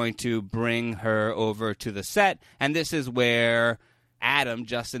they're going to bring her over to the set, and this is where Adam,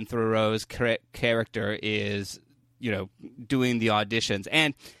 Justin Theroux's character, is doing the auditions.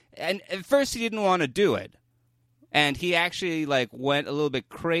 And at first he didn't want to do it. And he actually went a little bit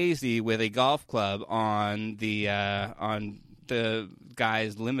crazy with a golf club on the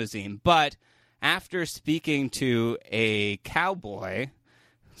guy's limousine. But after speaking to a cowboy,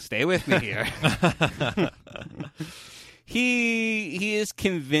 stay with me here. He is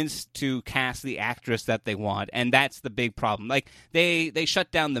convinced to cast the actress that they want, and that's the big problem. They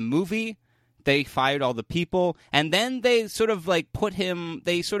shut down the movie. They fired all the people, and then they sort of made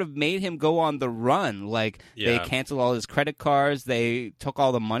him go on the run. They canceled all his credit cards. They took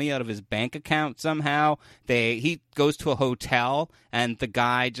all the money out of his bank account somehow. He goes to a hotel, and the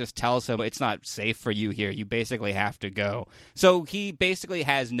guy just tells him, it's not safe for you here. You basically have to go. So he basically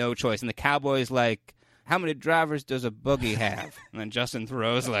has no choice, and the cowboy's like, how many drivers does a buggy have? And then Justin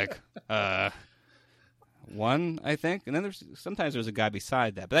Theroux's like, one, I think. And then sometimes there's a guy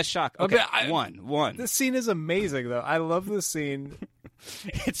beside that. But that's shocking. Okay, one. This scene is amazing, though. I love this scene.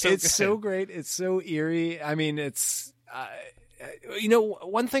 It's so great. It's so eerie. I mean, it's...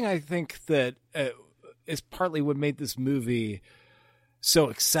 one thing I think that is partly what made this movie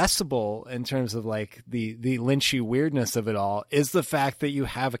so accessible in terms of the Lynchy weirdness of it all is the fact that you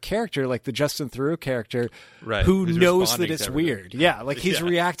have a character like the Justin Theroux character who knows that it's weird. Yeah, he's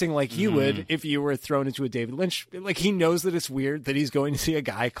reacting like you would if you were thrown into a David Lynch. He knows that it's weird that he's going to see a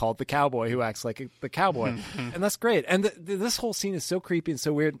guy called the Cowboy who acts like the cowboy. And that's great. And this whole scene is so creepy and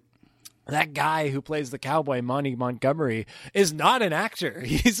so weird. That guy who plays the cowboy, Monty Montgomery, is not an actor.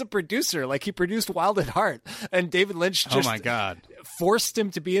 He's a producer. He produced Wild at Heart. And David Lynch just forced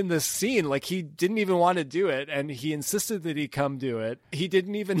him to be in this scene. He didn't even want to do it, and he insisted that he come do it. He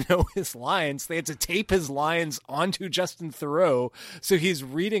didn't even know his lines. They had to tape his lines onto Justin Theroux, so he's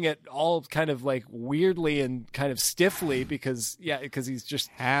reading it all kind of weirdly and kind of stiffly because he's just...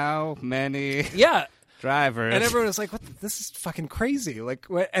 How many... Yeah. Drivers. And everyone was like, "What? This is fucking crazy!"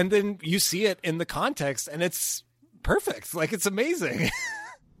 And then you see it in the context, and it's perfect. It's amazing.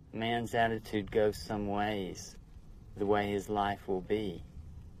 Man's attitude goes some ways, the way his life will be.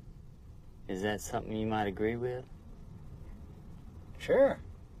 Is that something you might agree with? Sure.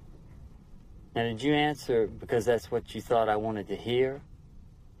 Now, did you answer because that's what you thought I wanted to hear,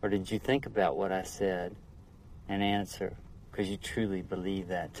 or did you think about what I said and answer because you truly believe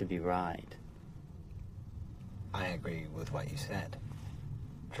that to be right? I agree with what you said.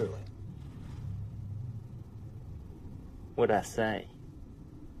 Truly. What'd I say?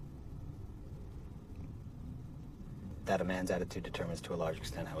 That a man's attitude determines to a large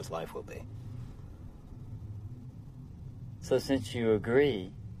extent how his life will be. So since you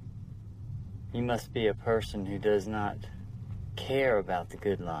agree, you must be a person who does not care about the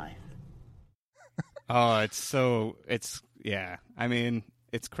good life. Yeah. I mean,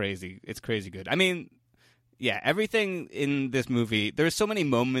 it's crazy. It's crazy good. I mean... Yeah, everything in this movie, there's so many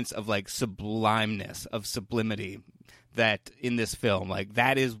moments of sublimeness, of sublimity that in this film,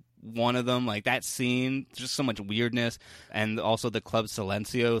 that is one of them. That scene, just so much weirdness, and also the Club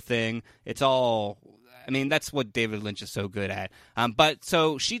Silencio thing. It's all, I mean, that's what David Lynch is so good at. But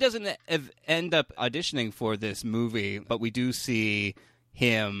so she doesn't end up auditioning for this movie, but we do see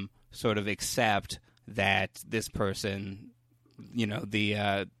him sort of accept that this person,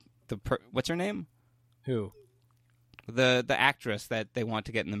 what's her name? Who? The actress that they want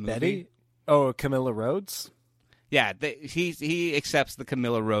to get in the movie. Betty? Oh, Camilla Rhodes? Yeah, he accepts the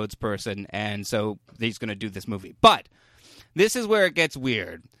Camilla Rhodes person, and so he's going to do this movie. But this is where it gets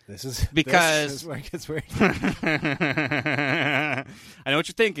weird. This is where it gets weird. I know what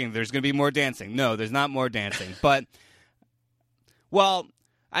you're thinking. There's going to be more dancing. No, there's not more dancing. But, well,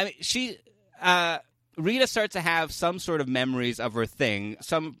 I mean, Rita starts to have some sort of memories of her thing.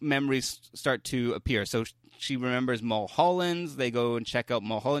 Some memories start to appear. So she remembers Mulholland's. They go and check out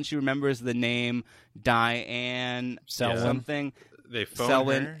Mulholland. She remembers the name Diane something. They phone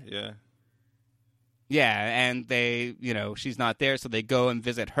her. Yeah. Yeah, and they, she's not there, so they go and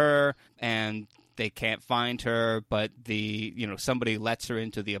visit her, and they can't find her, but somebody lets her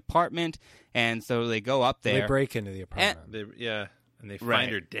into the apartment, and so they go up there. They break into the apartment. And they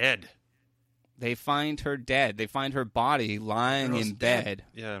find her dead. They find her dead. They find her body lying in bed.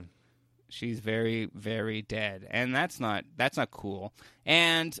 Yeah. She's very, very dead. And that's not cool.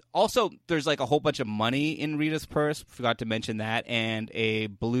 And also, there's a whole bunch of money in Rita's purse. Forgot to mention that. And a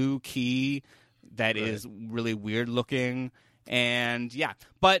blue key that is really weird looking. And yeah.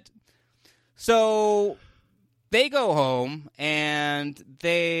 But, so they go home and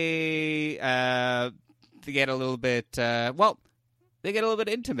they get a little bit, they get a little bit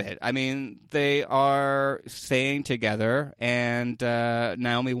intimate. I mean, they are staying together, and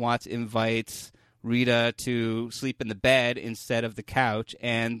Naomi Watts invites Rita to sleep in the bed instead of the couch,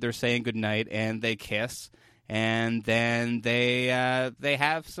 and they're saying goodnight, and they kiss, and then they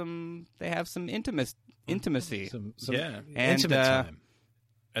have some intimacy, some and intimate time,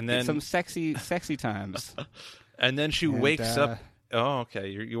 and then some sexy times. And then she wakes up. Oh, okay.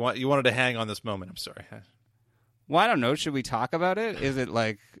 You wanted to hang on this moment. I'm sorry. Well, I don't know. Should we talk about it? Is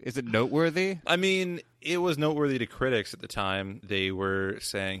it noteworthy? I mean, it was noteworthy to critics at the time. They were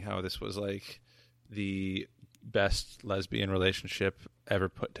saying how this was like the best lesbian relationship ever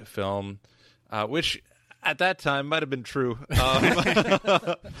put to film, which at that time might have been true.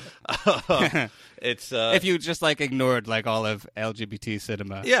 It's if you just like ignored like all of LGBT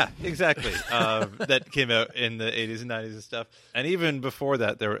cinema. Yeah, exactly. That came out in the 80s and 90s and stuff, and even before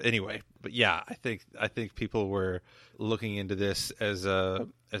that, there were anyway. But yeah, I think people were looking into this as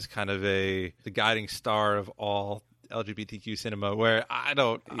kind of the guiding star of all LGBTQ cinema. Where I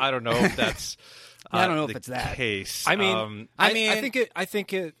don't know if that's. I don't know if it's that case. I mean, I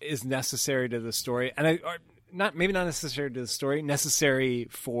think it is necessary to the story, and maybe not necessary to the story, necessary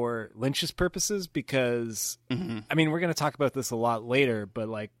for Lynch's purposes, because I mean, we're going to talk about this a lot later, but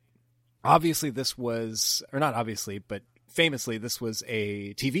like, obviously this was, or not obviously, but famously this was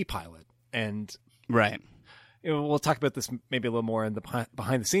a TV pilot, and right. We'll talk about this maybe a little more in the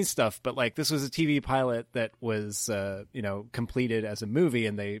behind the scenes stuff, but like this was a TV pilot that was completed as a movie,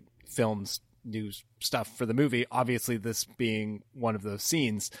 and they filmed new stuff for the movie, obviously this being one of those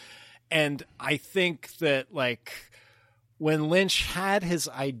scenes. And I think that like when Lynch had his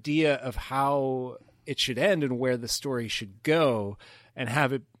idea of how it should end and where the story should go, and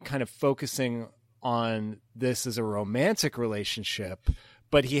have it kind of focusing on this as a romantic relationship,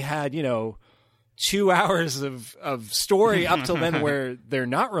 but he had 2 hours of story up till then where they're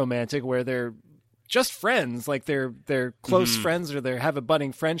not romantic, where they're just friends, like they're close friends, or they have a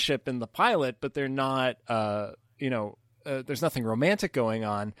budding friendship in the pilot, but they're not, there's nothing romantic going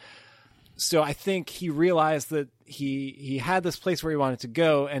on. So I think he realized that he had this place where he wanted to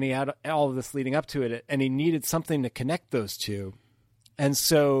go, and he had all of this leading up to it, and he needed something to connect those two. And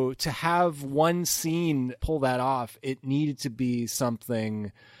so to have one scene pull that off, it needed to be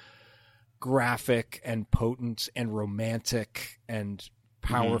something graphic and potent and romantic and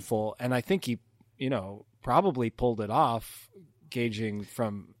powerful. And I think he probably pulled it off, gauging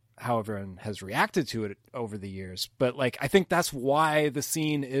from how everyone has reacted to it over the years. But like, I think that's why the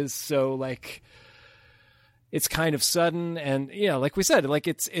scene is so like, it's kind of sudden, and like we said, like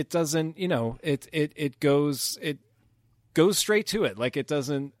it doesn't, it goes straight to it. Like it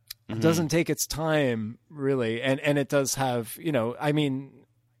doesn't take its time really. And it does have, I mean,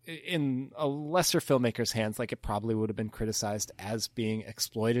 in a lesser filmmaker's hands, like it probably would have been criticized as being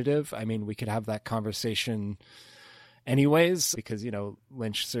exploitative. I mean, we could have that conversation anyways, because,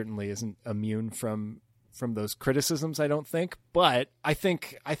 Lynch certainly isn't immune from those criticisms, I don't think. But I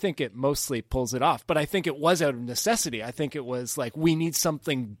think it mostly pulls it off. But I think it was out of necessity. I think it was like, we need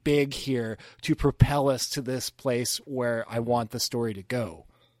something big here to propel us to this place where I want the story to go.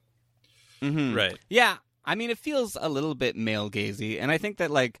 Mm-hmm. Right. Yeah. I mean, it feels a little bit male-gazy, and I think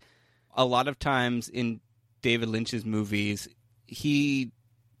that, like, a lot of times in David Lynch's movies, he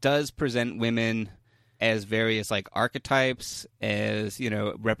does present women as various, like, archetypes, as,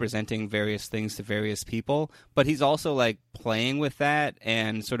 representing various things to various people, but he's also, like, playing with that,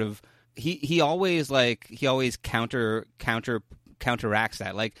 and sort of, he always counteracts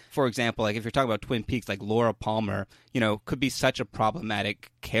that. Like, for example, like if you're talking about Twin Peaks, like Laura Palmer, could be such a problematic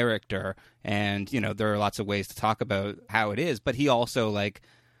character, and there are lots of ways to talk about how it is, but he also, like,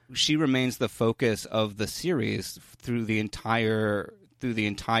 she remains the focus of the series through the entire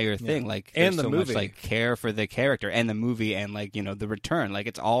thing. Like, there's and the so movie. much like care for the character, and the movie, and like the return, like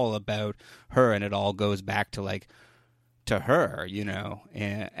it's all about her, and it all goes back to like to her,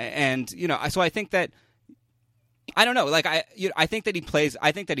 and so I think that, I don't know. Like I think that he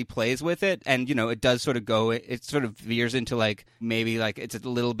plays with it, and it does sort of go. It sort of veers into like maybe like it's a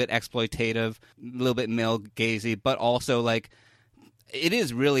little bit exploitative, a little bit male-gazy, but also like it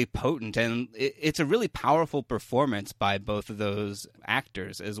is really potent, and it's a really powerful performance by both of those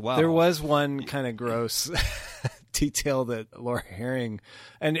actors as well. There was one kind of gross detail that Laura Herring,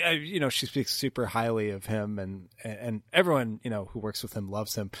 and she speaks super highly of him, and everyone who works with him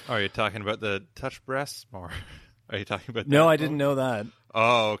loves him. Are you talking about the touch breasts more? Are you talking about that? No, I didn't know that.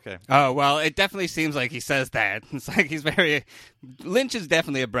 Oh, okay. Oh, well, it definitely seems like he says that. It's like Lynch is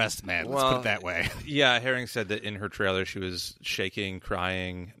definitely a breast man, let's put it that way. Yeah, Herring said that in her trailer she was shaking,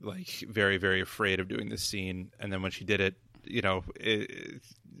 crying, like very, very afraid of doing this scene. And then when she did it,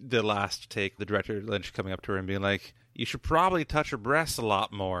 the last take, the director Lynch coming up to her and being like, you should probably touch her breasts a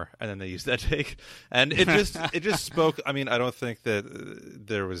lot more. And then they used that take. And it just spoke. I mean, I don't think that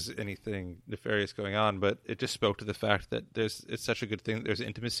there was anything nefarious going on, but it just spoke to the fact that it's such a good thing that there's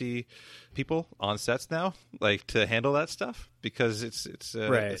intimacy people on sets now, like, to handle that stuff, because it's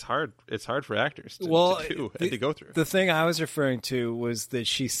hard. It's hard for actors to do and to go through. The thing I was referring to was that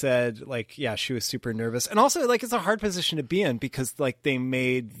she said, like, yeah, she was super nervous. And also, like, it's a hard position to be in because, like, they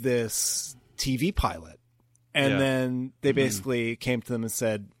made this TV pilot. And then they basically came to them and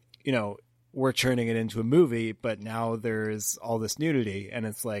said, you know, we're turning it into a movie, but now there's all this nudity. And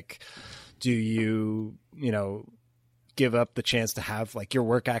it's like, do you, you know, give up the chance to have, like, your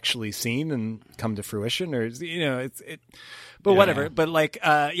work actually seen and come to fruition? Or, you know, but whatever. But, like,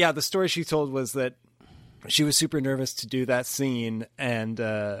 the story she told was that she was super nervous to do that scene. And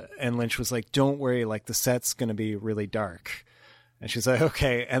Lynch was like, don't worry, like, the set's going to be really dark. And she's like,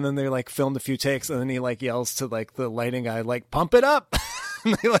 okay. And then they, like, filmed a few takes, and then he, like, yells to, like, the lighting guy, like, pump it up.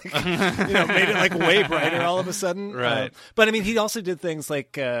 And they, like, you know, made it, like, way brighter all of a sudden. Right. But I mean, he also did things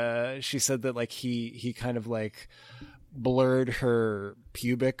like, she said that, like, he kind of, like, blurred her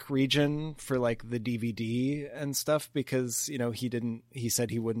pubic region for, like, the DVD and stuff because, you know, he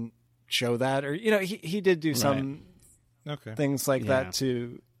said he wouldn't show that, or, you know, he did do some things like that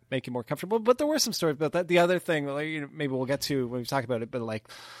to make it more comfortable. But there were some stories about that. The other thing, like, you know, maybe we'll get to when we talk about it, but, like,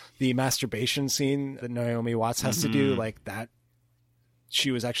 the masturbation scene that Naomi Watts has to do, like, that,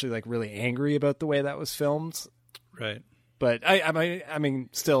 she was actually, like, really angry about the way that was filmed. Right. But I mean,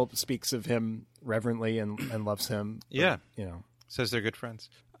 still speaks of him reverently and loves him. But, yeah. You know, says they're good friends.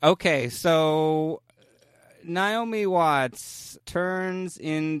 Okay, so Naomi Watts turns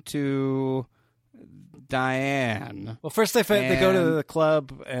into Diane. Well, first they go to the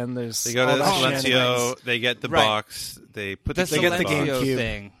club, and they go to the Silencio. They get the box. They put they get the GameCube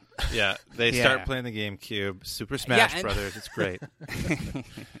thing. Yeah, they start playing the GameCube. Super Smash Brothers. It's great.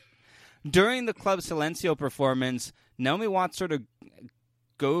 During the Club Silencio performance, Naomi Watts sort of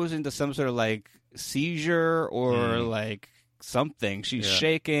goes into some sort of, like, seizure or like something. She's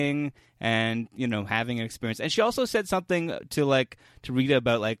shaking and, you know, having an experience. And she also said something to Rita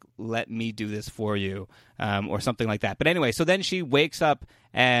about, like, let me do this for you, or something like that. But anyway, so then she wakes up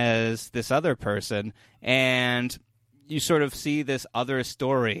as this other person, and you sort of see this other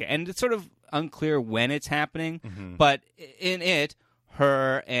story. And it's sort of unclear when it's happening, but in it,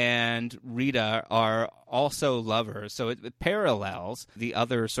 her and Rita are also lovers, so it parallels the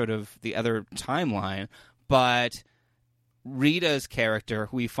other timeline. But Rita's character,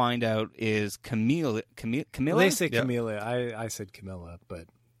 who we find out is Camilla. They say Camilla. I said Camilla, but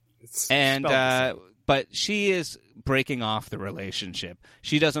it's but she is breaking off the relationship.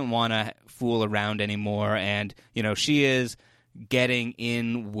 She doesn't want to fool around anymore, and, you know, she is getting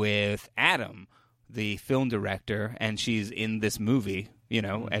in with Adam, the film director, and she's in this movie. You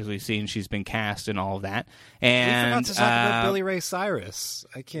know, as we've seen, she's been cast and all of that. And we forgot to talk about Billy Ray Cyrus.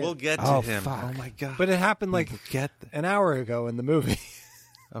 I can't. We'll get to him. Fuck. Oh my god! But it happened like an hour ago in the movie.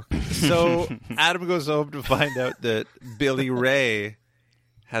 Okay. So Adam goes home to find out that Billy Ray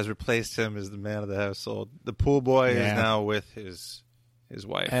has replaced him as the man of the household. The pool boy is now with his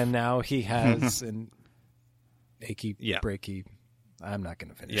wife, and now he has an achy, breaky. I'm not going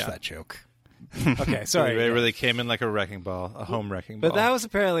to finish that joke. Okay, sorry. They really came in like a wrecking ball, a home wrecking ball. But that was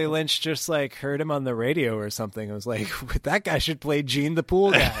apparently Lynch just, like, heard him on the radio or something. It was like, that guy should play Gene the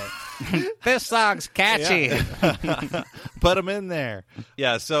pool guy. This song's catchy. Put him in there.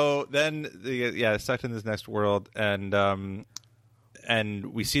 Yeah, so then sucked in this next world, and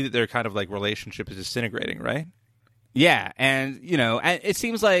we see that their kind of, like, relationship is disintegrating, right? Yeah, and, you know, it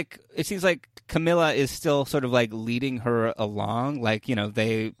seems like Camilla is still sort of, like, leading her along. Like, you know,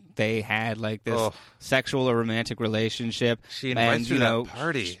 they had, like, this sexual or romantic relationship. She invites her to that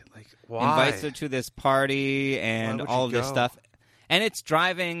party. Like, why? Invites her to this party and all of this stuff. And it's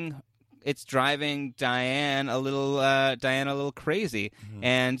driving Diane a little crazy.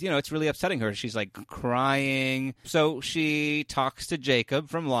 And, you know, it's really upsetting her. She's, like, crying. So she talks to Jacob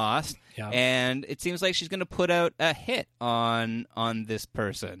from Lost, and it seems like she's going to put out a hit on this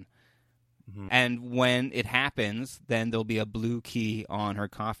person. And when it happens, then there'll be a blue key on her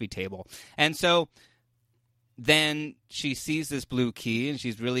coffee table. And so then she sees this blue key, and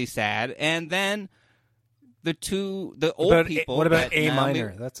she's really sad. And then the old people... What about A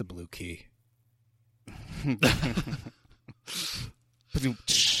minor? That's a blue key.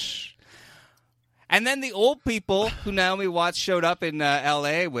 And then the old people who Naomi Watts showed up in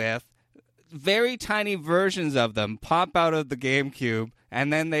L.A. with, very tiny versions of them pop out of the GameCube,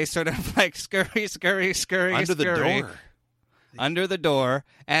 and then they sort of, like, scurry under the door. under the door,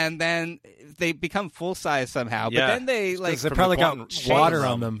 and then they become full size somehow. Yeah. But then they They probably got water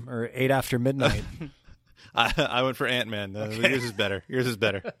on them, or 8 after midnight. I went for Ant-Man. Yours is better. Yours is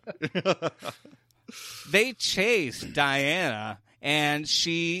better. They chase Diana, and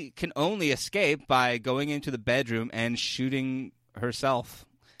she can only escape by going into the bedroom and shooting herself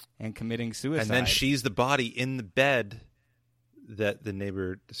and committing suicide. And then she's the body in the bed that the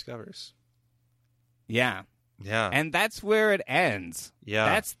neighbor discovers. Yeah. Yeah. And that's where it ends. Yeah.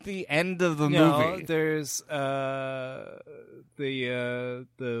 That's the end of the No, movie. there's the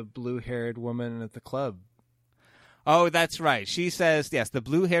blue-haired woman at the club. Oh, that's right. She says, yes, the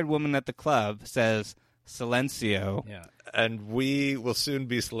blue-haired woman at the club says, Silencio. Yeah. And we will soon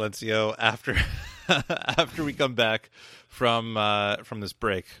be Silencio after after we come back from this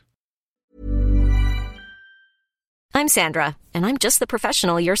break. I'm Sandra, and I'm just the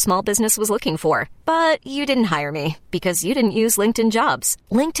professional your small business was looking for. But you didn't hire me because you didn't use LinkedIn Jobs.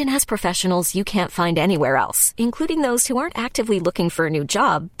 LinkedIn has professionals you can't find anywhere else, including those who aren't actively looking for a new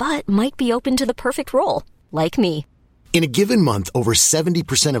job, but might be open to the perfect role, like me. In a given month, over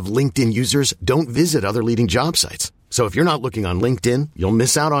 70% of LinkedIn users don't visit other leading job sites. So if you're not looking on LinkedIn, you'll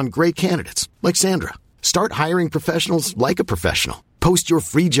miss out on great candidates like Sandra. Start hiring professionals like a professional. Post your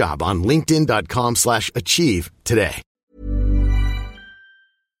free job on linkedin.com/achieve today.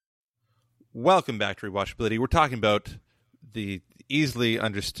 Welcome back to Rewatchability. We're talking about the easily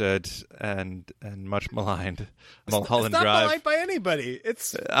understood and much maligned Mulholland It's not Drive. maligned by anybody.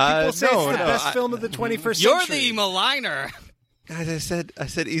 It's people say no, it's the no, best film of the 21st You're century. the maligner. Guys, I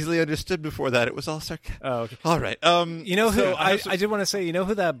said easily understood before that. It was all sarcastic. Oh, okay. All right. You know who so I did want to say? You know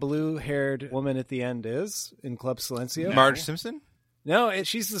who that blue-haired woman at the end is in Club Silencio? Marge Simpson? No,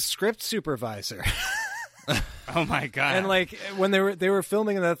 she's the script supervisor. Oh my god! And like when they were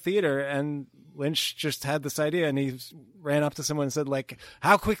filming in that theater, and Lynch just had this idea, and he ran up to someone and said, like,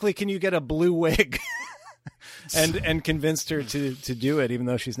 "How quickly can you get a blue wig?" and convinced her to do it, even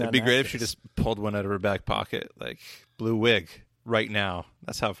though she's not. It'd be an great if actress. she just pulled one out of her back pocket, like blue wig, right now.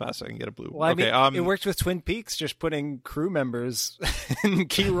 That's how fast I can get a blue wig. Well, I Okay, mean, it worked with Twin Peaks, just putting crew members in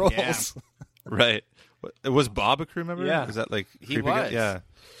key roles. Yeah. right. Was Bob a crew member? Yeah. Was that like He creepy guy? was. Yeah.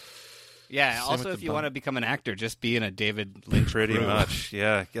 Yeah, Same also with if the you bum. want to become an actor, just be in a David Lynch Pretty crew. much.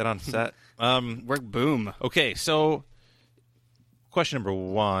 Yeah. Get on set. Work boom. Okay, so question number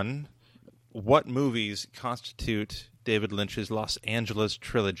 1. What movies constitute David Lynch's Los Angeles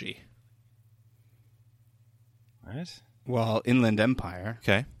trilogy? Right? Well, Inland Empire.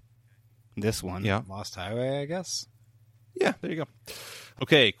 Okay. This one. Yeah. Lost Highway, I guess. Yeah, there you go.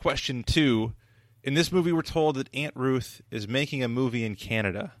 Okay, question 2. In this movie, we're told that Aunt Ruth is making a movie in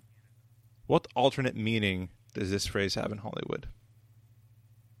Canada. What alternate meaning does this phrase have in Hollywood?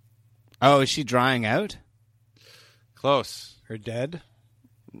 Oh, is she drying out? Close. Her dead?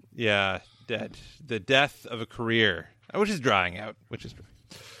 Yeah, dead. The death of a career, which is drying out, which is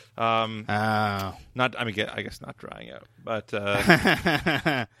not. I guess not drying out, but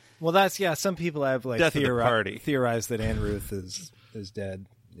Well, that's some people have like Death of the party. theorized that Anne Ruth is dead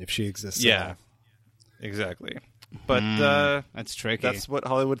if she exists. yeah, at all. exactly. But That's tricky. that's what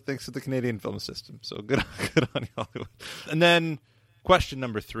Hollywood thinks of the Canadian film system. So good on you, Hollywood. And then question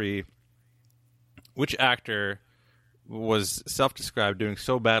number 3: which actor was self-described doing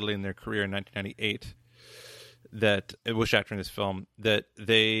so badly in their career in 1998 that which actor in this film that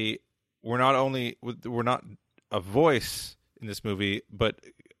they were not a voice in this movie, but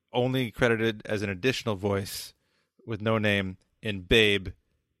only credited as an additional voice with no name in Babe,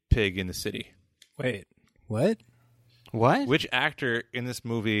 Pig in the City. Wait, what? What? Which actor in this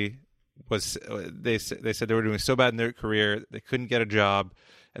movie was? They said they were doing so bad in their career they couldn't get a job,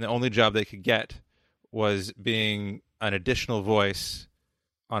 and the only job they could get was being an additional voice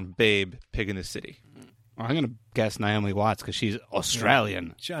on Babe, Pig in the City. I'm going to guess Naomi Watts because she's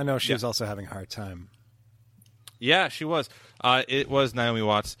Australian. I know she was also having a hard time. Yeah, she was. It was Naomi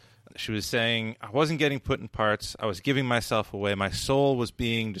Watts. She was saying, I wasn't getting put in parts. I was giving myself away. My soul was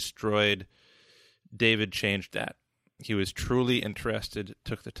being destroyed. David changed that. He was truly interested,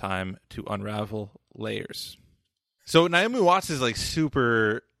 took the time to unravel layers. So Naomi Watts is like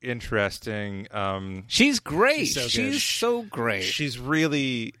super interesting. She's great. She's so good. She's so great. She's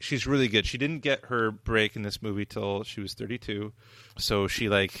really good. She didn't get her break in this movie till she was 32. So she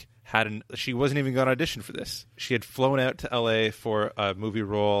she wasn't even going to audition for this. She had flown out to LA for a movie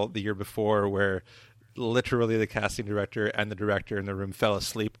role the year before where literally the casting director and the director in the room fell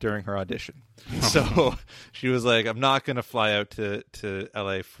asleep during her audition. So she was like, I'm not going to fly out to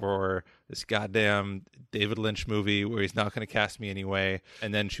LA for this goddamn David Lynch movie where he's not going to cast me anyway.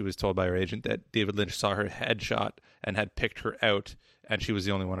 And then she was told by her agent that David Lynch saw her headshot and had picked her out, and she was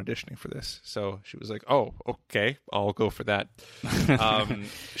the only one auditioning for this. So she was like, oh, okay, I'll go for that.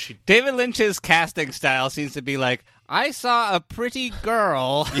 David Lynch's casting style seems to be like, I saw a pretty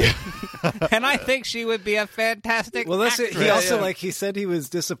girl, and I think she would be a fantastic actress. He also he said he was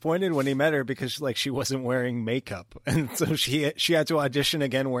disappointed when he met her because she wasn't wearing makeup, and so she had to audition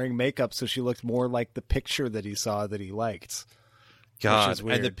again wearing makeup, so she looked more like the picture that he saw that he liked. God, which is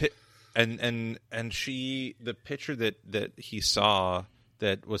weird. And she, the picture that he saw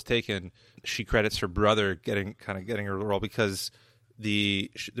that was taken, she credits her brother getting her the role because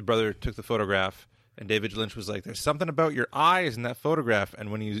the brother took the photograph. And David Lynch was like, there's something about your eyes in that photograph.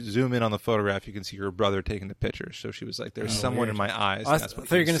 And when you zoom in on the photograph, you can see her brother taking the picture. So she was like, there's someone in my eyes. I thought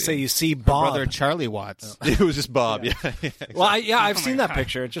you were going to say you see Bob. Brother Charlie Watts. It was just Bob, yeah. Exactly. Well, I've seen that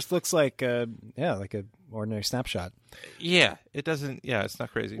picture. It just looks like, like an ordinary snapshot. Yeah, it doesn't, it's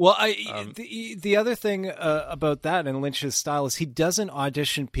not crazy. Well, the other thing about that and Lynch's style is he doesn't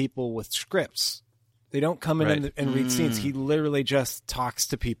audition people with scripts. They don't come in and read scenes. He literally just talks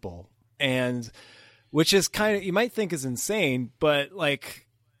to people. And which is kind of, you might think is insane, but look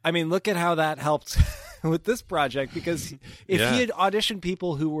at how that helped with this project, because if he had auditioned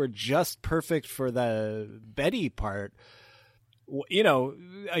people who were just perfect for the Betty part,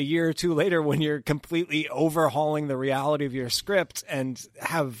 a year or two later when you're completely overhauling the reality of your script and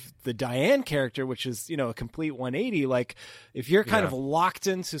have the Diane character, which is, a complete 180, if you're kind of locked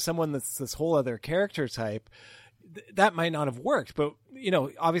into someone that's this whole other character type, that might not have worked. But,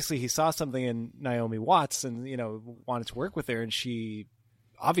 obviously he saw something in Naomi Watts and, wanted to work with her, and she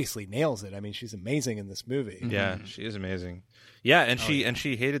obviously nails it. I mean, she's amazing in this movie. Yeah, she is amazing. Yeah, and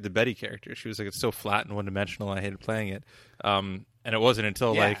she hated the Betty character. She was like, it's so flat and one-dimensional, I hated playing it. And it wasn't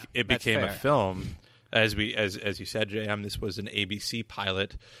until it became a film, as you said, JM, this was an ABC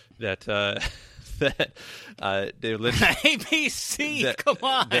pilot that David Lynch ABC, come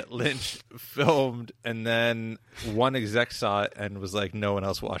on, that Lynch filmed, and then one exec saw it and was like, no one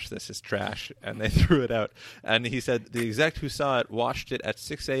else watched this, it's trash, and they threw it out. And he said the exec who saw it watched it at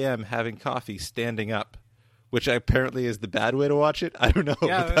 6 a.m. having coffee, standing up, which apparently is the bad way to watch it. I don't know,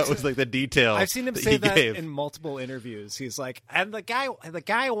 but that was the detail. I've seen him say that in multiple interviews. He's like, and the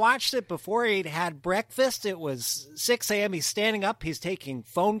guy watched it before he'd had breakfast. It was 6 a.m. He's standing up. He's taking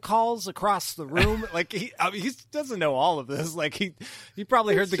phone calls across the room. He doesn't know all of this. He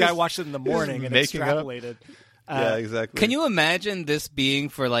probably heard the guy watched it in the morning and extrapolated. Yeah, exactly. Can you imagine this being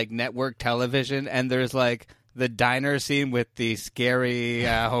for network television, and there's the diner scene with the scary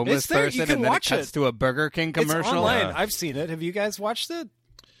homeless person, and then it cuts to a Burger King commercial? It's online. I've seen it. Have you guys watched it?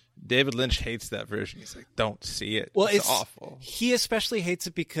 David Lynch hates that version. He's like, don't see it. Well, it's awful. He especially hates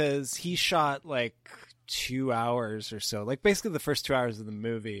it because he shot 2 hours or so. Basically the first 2 hours of the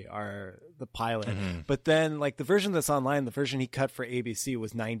movie are the pilot. Mm-hmm. But then the version that's online, the version he cut for ABC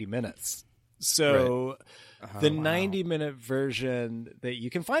was 90 minutes. So the 90-minute version that you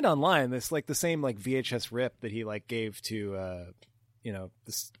can find online, that's the same VHS rip that he gave to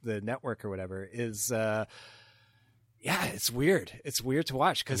the network or whatever, is it's weird. It's weird to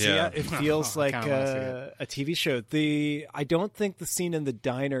watch because it feels like a TV show. I don't think the scene in the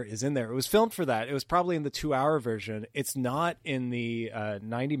diner is in there. It was filmed for that. It was probably in the 2-hour version. It's not in the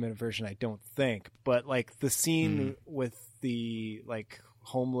 90-minute version, I don't think. But the scene with the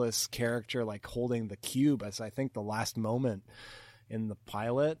homeless character holding the cube as I think the last moment in the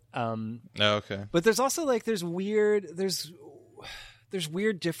pilot. Okay. But there's also there's weird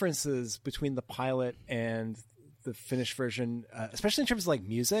differences between the pilot and the finished version, especially in terms of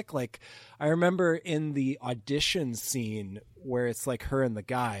music. I remember in the audition scene where it's her and the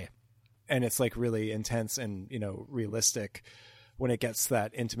guy, and it's really intense and realistic when it gets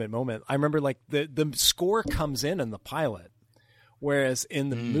that intimate moment. I remember the score comes in the pilot. Whereas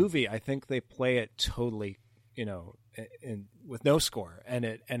in the movie, I think they play it totally, with no score, and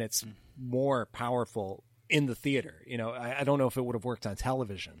it's more powerful in the theater. I don't know if it would have worked on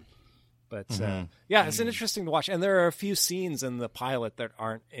television, but it's an interesting to watch. And there are a few scenes in the pilot that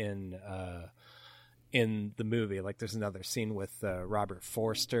aren't in the movie. There's another scene with Robert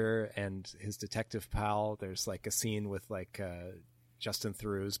Forster and his detective pal. There's a scene with Justin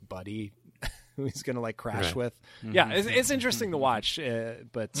Theroux's buddy who he's going to crash with. Mm-hmm. Yeah, it's interesting to watch,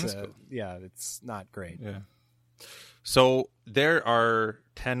 but cool. It's not great. Yeah. So there are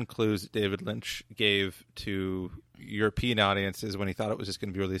 10 clues that David Lynch gave to European audiences when he thought it was just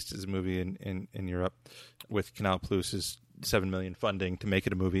going to be released as a movie in Europe with Canal Plus's $7 million funding to make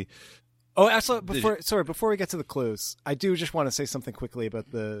it a movie. Oh, actually, before we get to the clues, I do just want to say something quickly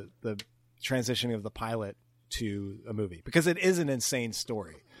about the transitioning of the pilot to a movie, because it is an insane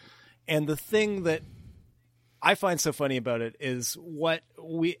story. And the thing that I find so funny about it is what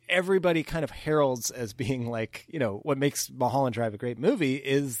everybody kind of heralds as being like, you know, what makes Mulholland Drive a great movie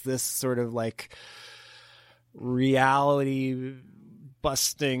is this sort of like reality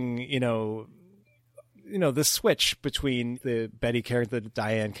busting, you know, the switch between the Betty character, the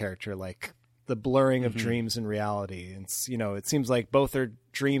Diane character, like the blurring of dreams and reality. And it's, you know, it seems like both are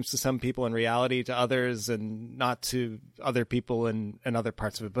dreams to some people and reality to others, and not to other people in other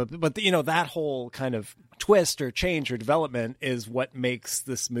parts of it. But you know, that whole kind of twist or change or development is what makes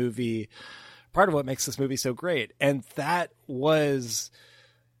this movie, part of what makes this movie so great. And that was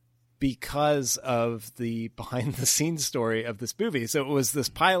because of the behind the scenes story of this movie. So it was this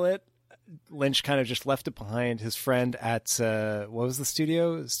pilot. Lynch kind of just left it behind. His friend at what was the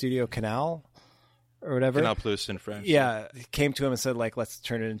Studio Canal or whatever, Canal Plus in French. Yeah, he came to him and said, like, let's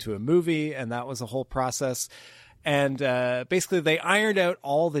turn it into a movie, and that was a whole process. And basically, they ironed out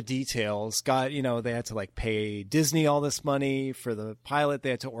all the details. They had to like pay Disney all this money for the pilot.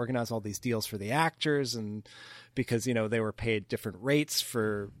 They had to organize all these deals for the actors, and because, you know, they were paid different rates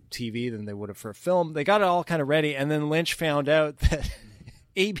for TV than they would have for a film. They got it all kind of ready, and then Lynch found out that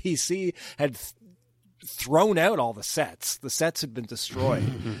ABC had thrown out all the sets. The sets had been destroyed,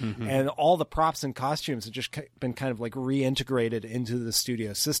 and all the props and costumes had just been kind of like reintegrated into the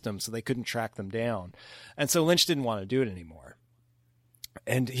studio system, so they couldn't track them down. And so Lynch didn't want to do it anymore.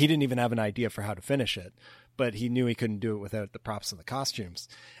 And he didn't even have an idea for how to finish it, but he knew he couldn't do it without the props and the costumes.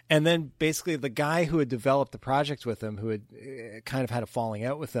 And then basically the guy who had developed the project with him, who had kind of had a falling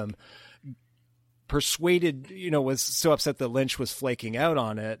out with him, persuaded, you know, was so upset that Lynch was flaking out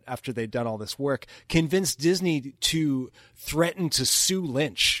on it after they'd done all this work, convinced Disney to threaten to sue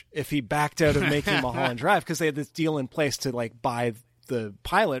Lynch if he backed out of making Mulholland Drive, because they had this deal in place to like buy the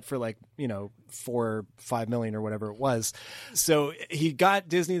pilot for like, you know, $4 or $5 million or whatever it was. So he got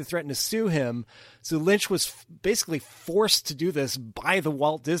Disney to threaten to sue him. So Lynch was basically forced to do this by the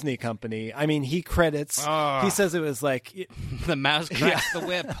Walt Disney Company. I mean, he credits, he says it was like the mouse grasped the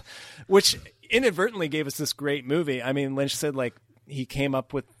whip, which inadvertently gave us this great movie. I mean, Lynch said like he came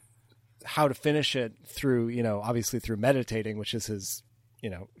up with how to finish it through, you know, obviously through meditating, which is his, you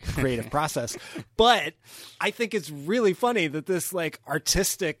know, creative process. But I think it's really funny that this like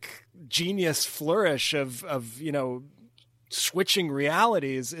artistic genius flourish of, you know, switching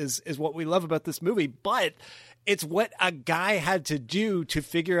realities is what we love about this movie. But it's what a guy had to do to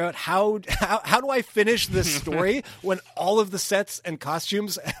figure out how do I finish this story when all of the sets and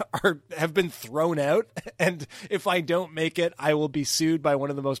costumes have been thrown out, and if I don't make it, I will be sued by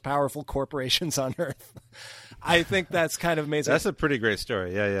one of the most powerful corporations on earth. I think that's kind of amazing. That's a pretty great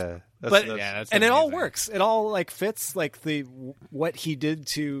story. Yeah. That's and it all works. It all like fits. Like what he did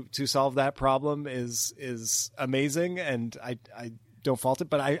to solve that problem is amazing, and I don't fault it,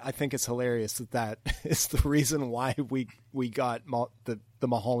 but I think it's hilarious that is the reason why we got the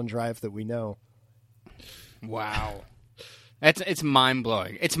Mulholland Drive that we know. Wow. It's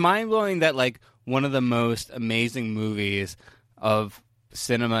mind-blowing. It's mind-blowing that like one of the most amazing movies of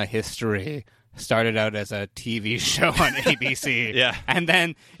cinema history started out as a TV show on ABC. Yeah. And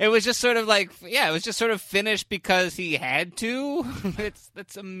then it was just sort of like, it was just sort of finished because he had to.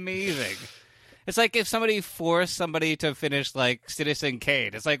 That's amazing. It's like if somebody forced somebody to finish like Citizen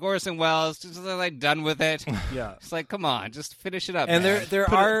Kane. It's like Orson Welles, just like done with it. Yeah. It's like, come on, just finish it up. And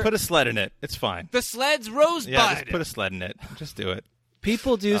man. Put a sled in it. It's fine. The sled's Rosebud. Yeah, just put a sled in it. Just do it.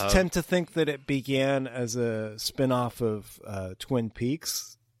 People do tend to think that it began as a spin-off of Twin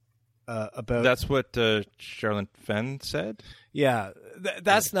Peaks. That's what Sherilyn Fenn said? Yeah,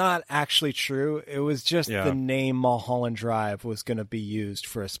 that's not actually true. It was just the name Mulholland Drive was going to be used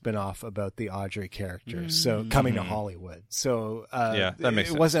for a spinoff about the Audrey character. So coming to Hollywood. So that makes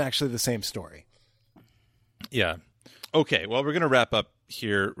sense. It wasn't actually the same story. Yeah. Okay, well, we're going to wrap up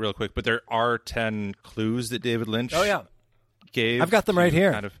here real quick, but there are 10 clues that David Lynch gave. I've got them right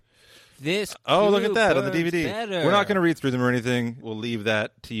here. Kind of, this look at that on the DVD. Better. We're not going to read through them or anything. We'll leave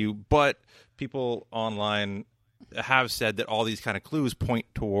that to you. But people online have said that all these kind of clues point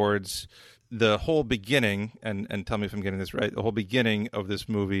towards the whole beginning, and tell me if I'm getting this right, the whole beginning of this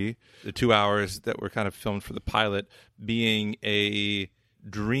movie, the 2 hours that were kind of filmed for the pilot, being a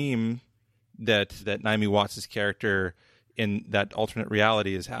dream that Naomi Watts' character in that alternate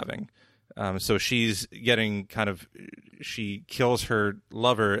reality is having. So she's getting she kills her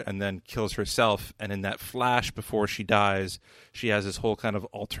lover and then kills herself. And in that flash before she dies, she has this whole kind of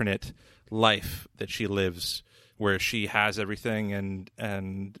alternate life that she lives where she has everything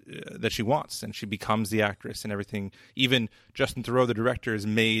and that she wants, and she becomes the actress and everything. Even Justin Theroux, the director, is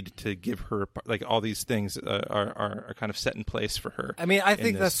made to give her like all these things are kind of set in place for her. I mean, I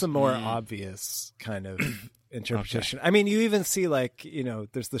think that's the more obvious kind of interpretation. Okay. I mean, you even see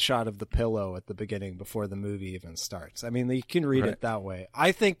there's the shot of the pillow at the beginning before the movie even starts. I mean, you can read it that way.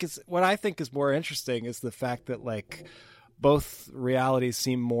 What I think is more interesting is the fact that both realities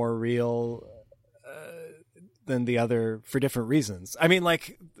seem more real than the other for different reasons. I mean,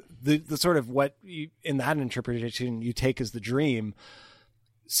 the sort of what in that interpretation you take as the dream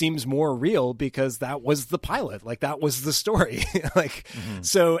seems more real because that was the pilot, that was the story.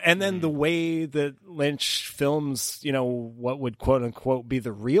 So, and then the way that Lynch films, what would quote unquote be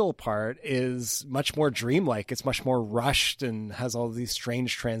the real part is much more dreamlike. It's much more rushed and has all these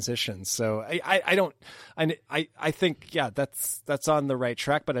strange transitions. So I think, that's on the right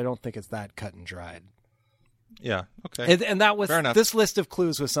track, but I don't think it's that cut and dried. Yeah. Okay. And that was this list of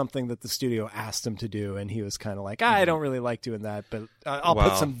clues was something that the studio asked him to do, and he was kind of like, I don't really like doing that, but I'll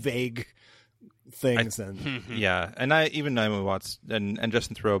put some vague things in. Yeah, and Naomi Watts and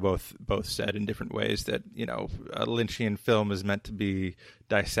Justin Theroux both said in different ways that a Lynchian film is meant to be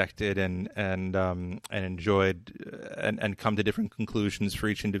dissected and enjoyed and come to different conclusions for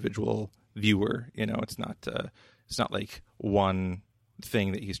each individual viewer. It's not like one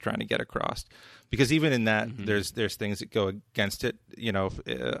thing that he's trying to get across, because even in that there's things that go against it,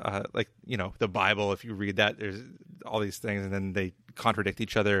 the Bible, if you read that, there's all these things and then they contradict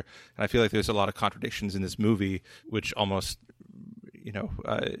each other, and I feel like there's a lot of contradictions in this movie which almost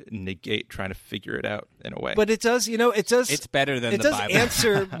negate trying to figure it out in a way. But it does it's better than the Bible. It does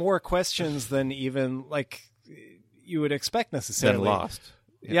answer more questions than even you would expect necessarily. Than Lost.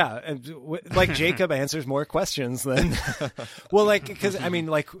 Yeah, and Jacob answers more questions than because I mean,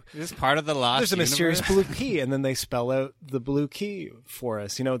 this is part of the Lost. There's a mysterious blue key, and then they spell out the blue key for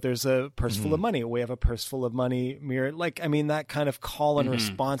us. There's a purse full of money. We have a purse full of money mirror. That kind of call and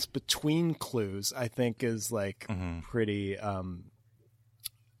response between clues, I think, is pretty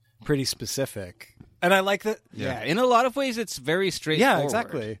specific, and I like that. Yeah, in a lot of ways, it's very straightforward. Yeah,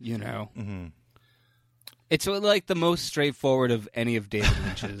 exactly. It's the most straightforward of any of David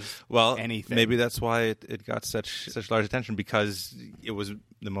Lynch's anything. Maybe that's why it got such large attention, because it was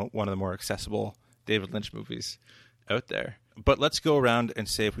one of the more accessible David Lynch movies out there. But let's go around and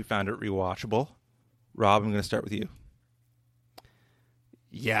say if we found it rewatchable. Rob, I'm going to start with you.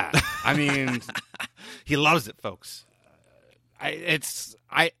 Yeah, I mean, he loves it, folks. I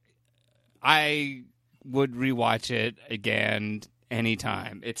would rewatch it again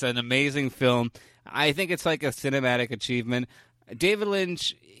anytime. It's an amazing film. I think it's like a cinematic achievement. David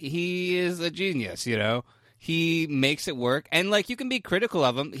Lynch, he is a genius, He makes it work. And, you can be critical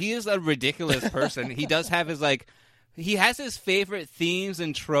of him. He is a ridiculous person. He does have his, he has his favorite themes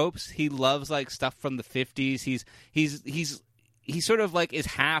and tropes. He loves, stuff from the 50s. He sort of, is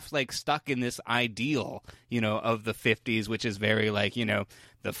half, stuck in this ideal, of the 50s, which is very,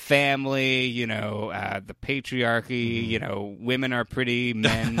 the family, the patriarchy, women are pretty,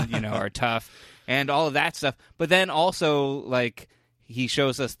 men, are tough. And all of that stuff. But then also, he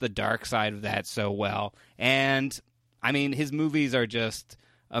shows us the dark side of that so well. And, I mean, his movies are just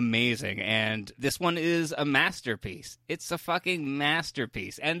amazing. And this one is a masterpiece. It's a fucking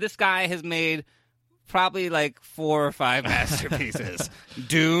masterpiece. And this guy has made probably 4 or 5 masterpieces.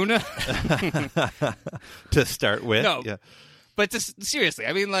 Dune. To start with. No. Yeah. But just, seriously,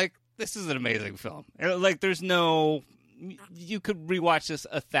 I mean, this is an amazing film. There's no... You could rewatch this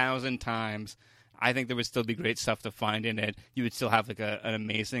 1,000 times. I think there would still be great stuff to find in it. You would still have an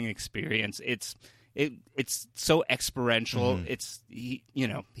amazing experience. It's so experiential.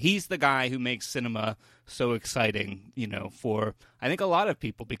 He's the guy who makes cinema so exciting, for I think a lot of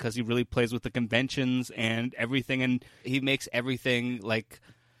people, because he really plays with the conventions and everything, and he makes everything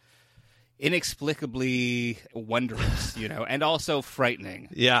inexplicably wondrous, and also frightening.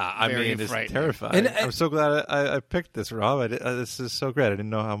 Yeah, I mean, it's terrifying. And I'm so glad I picked this, Rob. This is so great. I didn't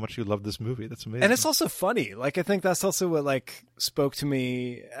know how much you love this movie. That's amazing. And it's also funny. I think that's also what spoke to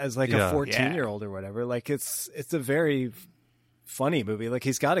me as a 14-year-old or whatever. It's a very funny movie.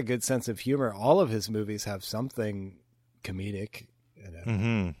 He's got a good sense of humor. All of his movies have something comedic.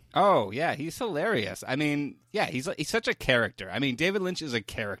 Oh yeah, he's hilarious. I mean, yeah, he's such a character. I mean, David Lynch is a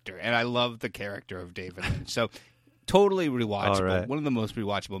character, and I love the character of David Lynch. So totally rewatchable. Right. One of the most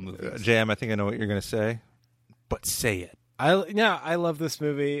rewatchable movies. JM, I think I know what you're going to say, but say it. I love this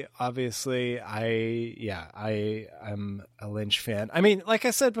movie. Obviously, I'm a Lynch fan. I mean, like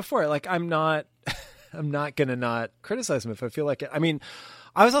I said before, like I'm not gonna not criticize him if I feel like it. I mean,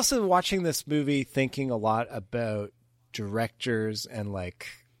 I was also watching this movie thinking a lot about directors and like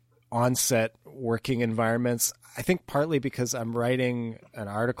on-set working environments. I think partly because I'm writing an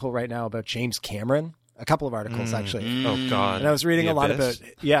article right now about James Cameron. A couple of articles, actually. Oh, God. And I was reading The a lot Abyss?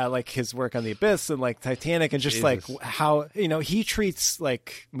 about, like his work on The Abyss and like Titanic and just Jesus. like how, he treats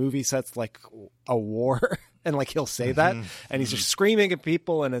like movie sets like a war. And like he'll say that and he's just screaming at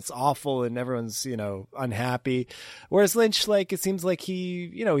people and it's awful and everyone's, unhappy. Whereas Lynch, like, it seems like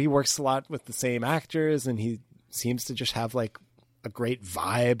he works a lot with the same actors and he seems to just have like a great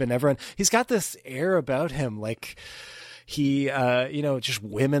vibe and he's got this air about him. Like, he, just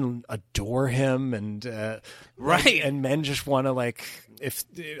women adore him and, right. And men just want to like, if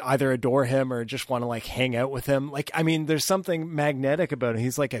either adore him or just want to like hang out with him. Like, I mean, there's something magnetic about him.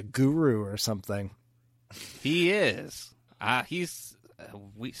 He's like a guru or something. He is. He's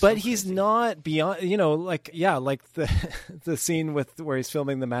but he's not beyond, like the scene where he's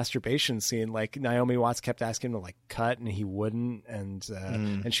filming the masturbation scene, like Naomi Watts kept asking him to like cut and he wouldn't. And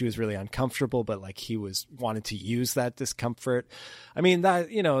she was really uncomfortable, but like he wanted to use that discomfort. I mean, that,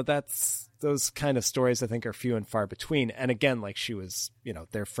 that's those kind of stories I think are few and far between. And again, like she was,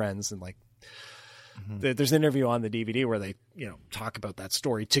 they're friends and like, there's an interview on the DVD where they, talk about that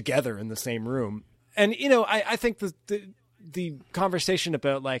story together in the same room. And, I think the conversation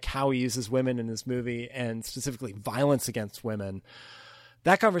about like how he uses women in his movie and specifically violence against women,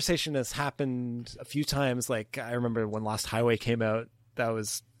 that conversation has happened a few times. Like I remember when Lost Highway came out, that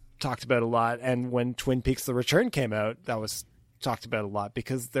was talked about a lot. And when Twin Peaks: The Return came out, that was talked about a lot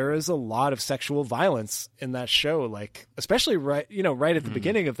because there is a lot of sexual violence in that show. Like, especially right at the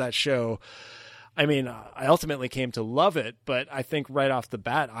beginning of that show. I mean, I ultimately came to love it, but I think right off the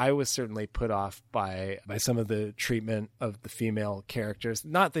bat, I was certainly put off by some of the treatment of the female characters.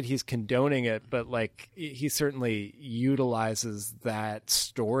 Not that he's condoning it, but like he certainly utilizes that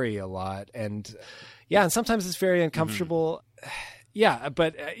story a lot. And and sometimes it's very uncomfortable. Yeah,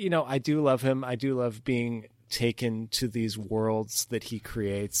 but I do love him. I do love being taken to these worlds that he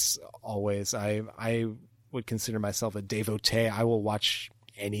creates always. I would consider myself a devotee. I will watch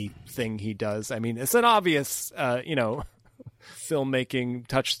anything he does. I mean, it's an obvious, filmmaking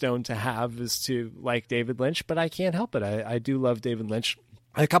touchstone to have is to like David Lynch, but I can't help it. I do love David Lynch.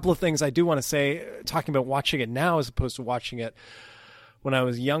 A couple of things I do want to say, talking about watching it now as opposed to watching it when I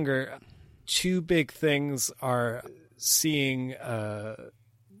was younger. Two big things are seeing the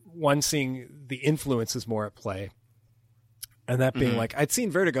influences more at play. And that being like, I'd seen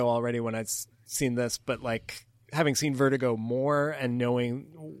Vertigo already when I'd seen this, but like, having seen Vertigo more and knowing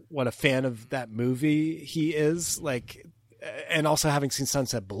what a fan of that movie he is, like, and also having seen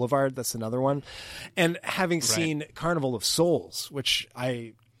Sunset Boulevard, that's another one, and having seen Carnival of Souls, which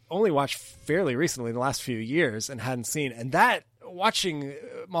I only watched fairly recently in the last few years and hadn't seen. And that, watching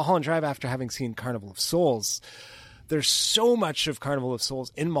Mulholland Drive after having seen Carnival of Souls, there's so much of Carnival of Souls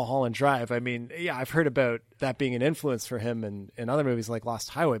in Mulholland Drive. I mean, I've heard about that being an influence for him in other movies like Lost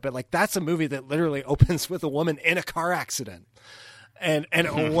Highway, but like that's a movie that literally opens with a woman in a car accident. And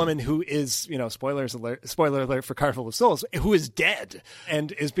a woman who is, spoiler alert for Carnival of Souls, who is dead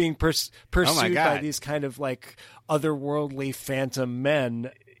and is being pursued by these kind of like otherworldly phantom men.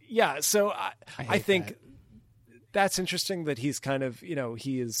 Yeah. So I think that's interesting that he's kind of,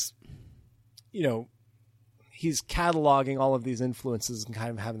 he is, he's cataloging all of these influences and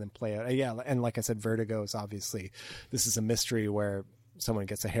kind of having them play out. Yeah. And like I said, Vertigo is obviously, this is a mystery where someone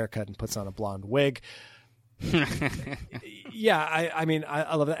gets a haircut and puts on a blonde wig. I mean,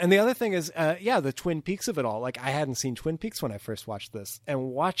 I love that. And the other thing is, the Twin Peaks of it all. Like I hadn't seen Twin Peaks when I first watched this, and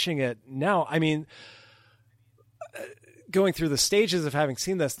watching it now, I mean, going through the stages of having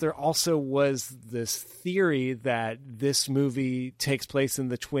seen this, there also was this theory that this movie takes place in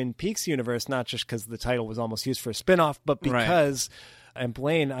the Twin Peaks universe, not just because the title was almost used for a spinoff, but because, and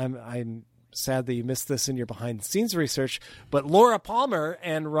Blaine, I'm sad that you missed this in your behind the scenes research, but Laura Palmer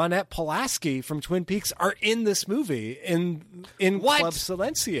and Ronette Pulaski from Twin Peaks are in this movie in Club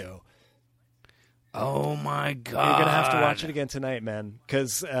Silencio. Oh my God! You're gonna have to watch it again tonight, man.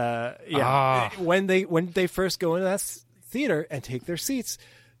 Because when they first go into that theater and take their seats,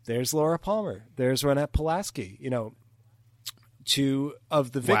 there's Laura Palmer, there's Ronette Pulaski. Two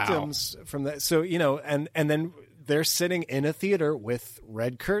of the victims from that. So and then they're sitting in a theater with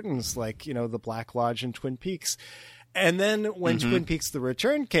red curtains, like the Black Lodge in Twin Peaks. And then when Twin Peaks: The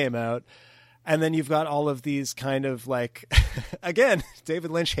Return came out, And then you've got all of these kind of like, again, David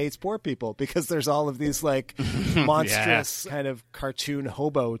Lynch hates poor people because there's all of these like monstrous kind of cartoon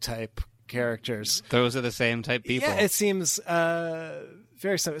hobo type characters. Those are the same type people. Yeah, it seems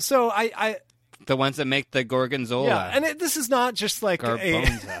very similar. So I the ones that make the Gorgonzola. Yeah, and this is not just like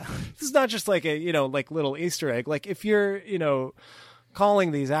this is not just like a, you know, like little Easter egg. Like if you're, you know,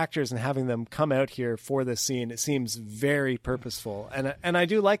 calling these actors and having them come out here for this scene, it seems very purposeful. And I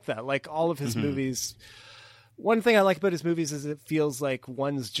do like that. Like all of his movies, one thing I like about his movies is it feels like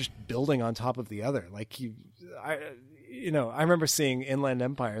one's just building on top of the other. Like I remember seeing Inland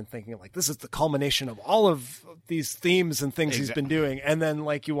Empire and thinking like, this is the culmination of all of these themes and things he's been doing. And then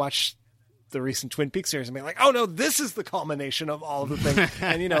like you watch the recent Twin Peaks series and be like, oh no, this is the culmination of all of the things.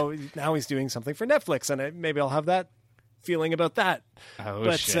 And you know, now he's doing something for Netflix, and maybe I'll have that feeling about that.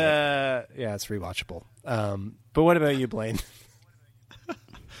 But shit. Yeah, it's rewatchable. But what about you, Blaine?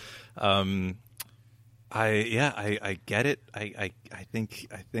 I get it. I think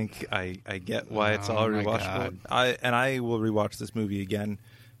I get why it's all rewatchable. I will rewatch this movie again.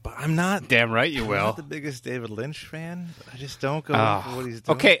 But I'm not. Damn right you will. I'm not the biggest David Lynch fan. I just don't go for what he's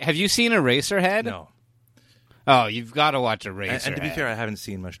doing. Okay, have you seen Eraserhead? No. Oh, you've got to watch Eraserhead. And to be fair, I haven't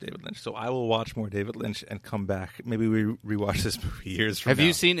seen much David Lynch, so I will watch more David Lynch and come back. Maybe we rewatch this movie years from now. Have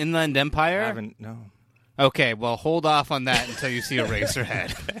you seen Inland Empire? I haven't. No. Okay, well, hold off on that until you see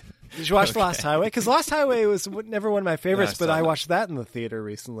Eraserhead. Did you watch Lost Highway? Because Lost Highway was never one of my favorites, but I watched that in the theater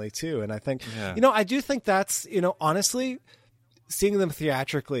recently too. And I think, you know, I do think that's, you know, honestly, seeing them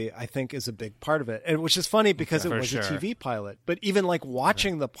theatrically, I think, is a big part of it. And which is funny because it was a TV pilot. But even like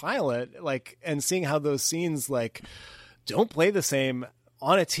watching the pilot, like, and seeing how those scenes like don't play the same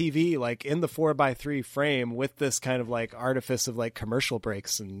on a TV, like in the 4:3 frame with this kind of like artifice of like commercial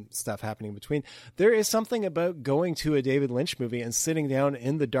breaks and stuff happening between. There is something about going to a David Lynch movie and sitting down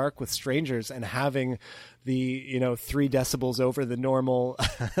in the dark with strangers and having the, you know, 3 decibels over the normal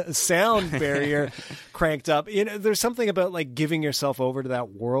sound barrier cranked up. You know, there's something about like giving yourself over to that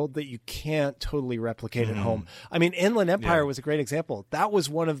world that you can't totally replicate at home. I mean, Inland Empire was a great example. That was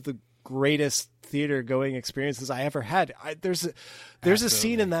one of the greatest theater going experiences I ever had. There's a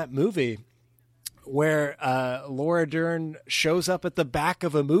scene in that movie where Laura Dern shows up at the back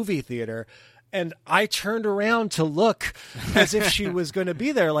of a movie theater, and I turned around to look as if she was going to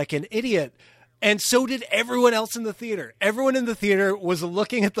be there like an idiot. And so did everyone else in the theater. Everyone in the theater was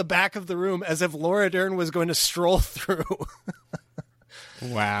looking at the back of the room as if Laura Dern was going to stroll through.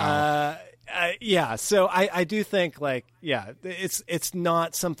 Wow. Yeah, so I do think like, yeah, it's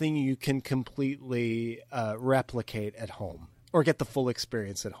not something you can completely replicate at home or get the full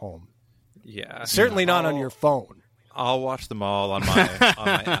experience at home. Yeah, certainly not on your phone. I'll watch them all on my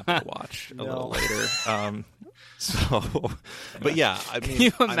Apple Watch a little later. But yeah, I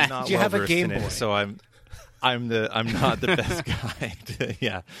mean, I'm not you have a Game Boy, so I'm not the best guy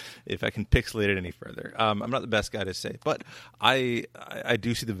to, if I can pixelate it any further. I'm not the best guy to say, but I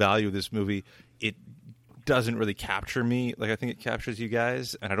do see the value of this movie. It doesn't really capture me like I think it captures you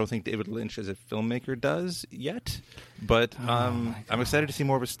guys, and I don't think David Lynch as a filmmaker does yet, but I'm excited to see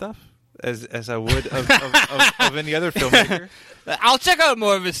more of his stuff as I would of any other filmmaker. I'll check out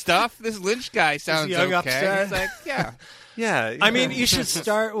more of his stuff. This Lynch guy sounds okay. Upstart. He's like, yeah. Yeah, I mean, you should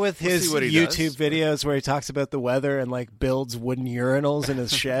start with his YouTube videos where he talks about the weather and like builds wooden urinals in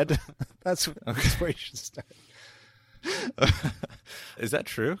his shed. That's where you should start. Is that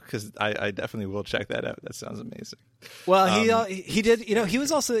true? Because I definitely will check that out. That sounds amazing. Well, he did. You know, he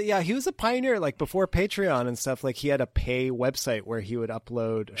was also he was a pioneer. Like before Patreon and stuff. Like he had a pay website where he would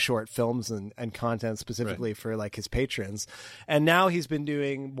upload short films and content specifically for like his patrons. And now he's been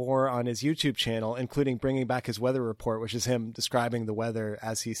doing more on his YouTube channel, including bringing back his weather report, which is him describing the weather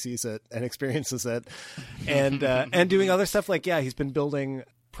as he sees it and experiences it, and doing other stuff. Like he's been building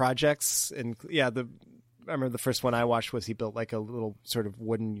projects and I remember the first one I watched was he built like a little sort of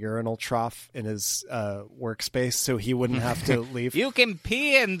wooden urinal trough in his workspace so he wouldn't have to leave. You can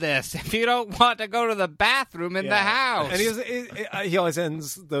pee in this if you don't want to go to the bathroom in the house. And he always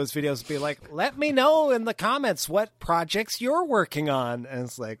ends those videos be like, let me know in the comments what projects you're working on. And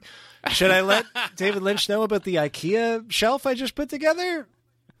it's like, should I let David Lynch know about the IKEA shelf I just put together?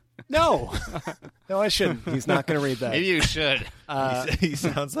 No, I shouldn't. He's not going to read that. Maybe you should. He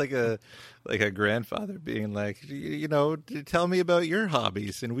sounds like a grandfather being like, you know, tell me about your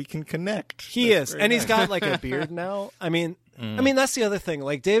hobbies and we can connect. He is, and he's got like a beard now. I mean, that's the other thing.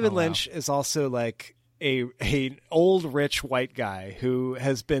 Like David Lynch is also like a old rich white guy who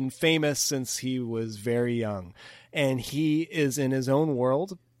has been famous since he was very young, and he is in his own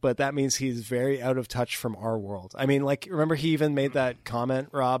world. But that means he's very out of touch from our world. I mean, like, remember he even made that comment,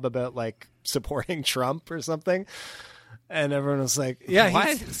 Rob, about like supporting Trump or something. And everyone was like, yeah,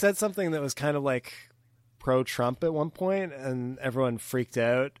 he said something that was kind of like pro-Trump at one point, and everyone freaked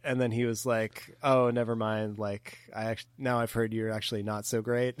out. And then he was like, oh, never mind. Like, now I've heard you're actually not so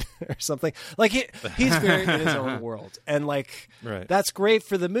great or something. Like he's very in his own world. And like, that's great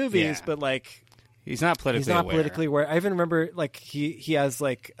for the movies, but like, he's not politically aware. I even remember like he has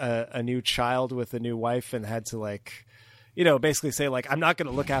like a new child with a new wife and had to like, you know, basically say like, I'm not going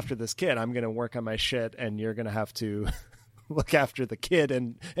to look after this kid. I'm going to work on my shit, and you're going to have to look after the kid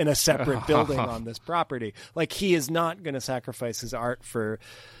in a separate building on this property. Like, he is not going to sacrifice his art for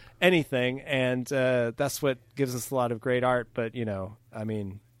anything. And that's what gives us a lot of great art. But, you know, I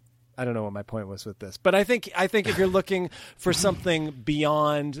mean, I don't know what my point was with this, but I think if you're looking for something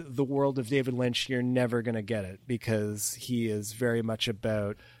beyond the world of David Lynch, you're never going to get it, because he is very much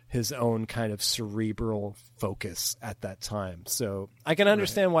about his own kind of cerebral focus at that time. So I can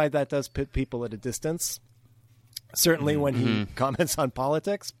understand why that does put people at a distance. Certainly when he comments on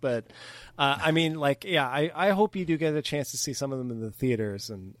politics, but I mean, like, yeah, I hope you do get a chance to see some of them in the theaters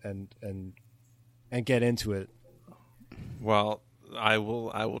and get into it. Well, I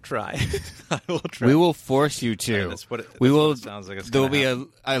will try. I will try. We will force you to. That's what it sounds like. There will be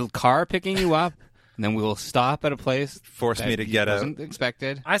a car picking you up, and then we will stop at a place. Force me to get out. Wasn't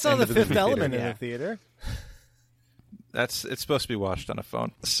expected. I saw The Fifth Element in the theater. It's supposed to be watched on a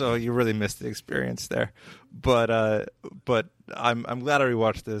phone, so you really missed the experience there. But I'm glad I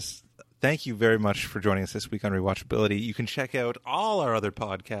rewatched this. Thank you very much for joining us this week on Rewatchability. You can check out all our other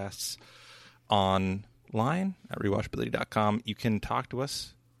podcasts online at rewatchability.com. You can talk to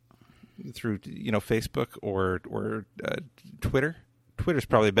us through Facebook or Twitter. Twitter's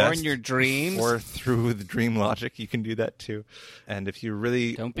probably best. Or in your dreams. Or through the Dream Logic. You can do that too. And if you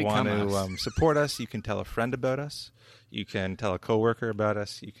really want to support us, you can tell a friend about us. You can tell a coworker about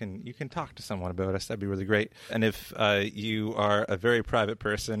us. You can talk to someone about us. That'd be really great. And if you are a very private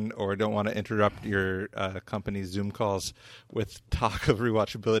person or don't want to interrupt your company's Zoom calls with talk of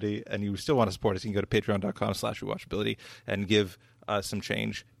rewatchability, and you still want to support us, you can go to patreon.com/rewatchability and give some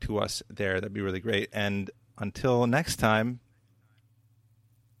change to us there. That'd be really great. And until next time,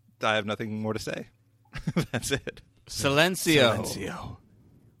 I have nothing more to say. That's it. Silencio.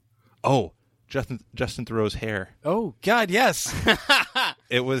 Oh, Justin Theroux's hair. Oh God, yes.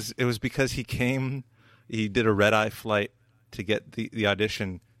 It was because he did a red-eye flight to get the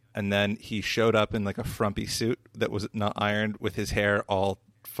audition, and then he showed up in like a frumpy suit that was not ironed with his hair all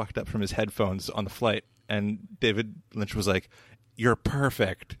fucked up from his headphones on the flight. And David Lynch was like, "You're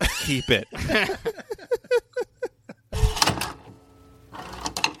perfect. Keep it."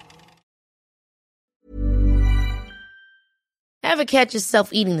 Ever catch yourself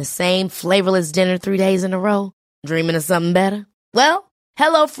eating the same flavorless dinner 3 days in a row? Dreaming of something better? Well,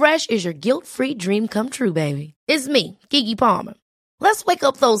 HelloFresh is your guilt-free dream come true, baby. It's me, Keke Palmer. Let's wake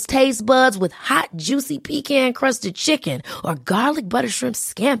up those taste buds with hot, juicy pecan-crusted chicken or garlic butter shrimp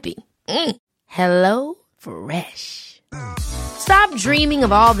scampi. Hello Fresh. Stop dreaming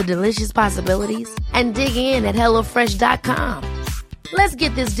of all the delicious possibilities and dig in at HelloFresh.com. Let's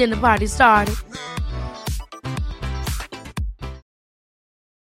get this dinner party started.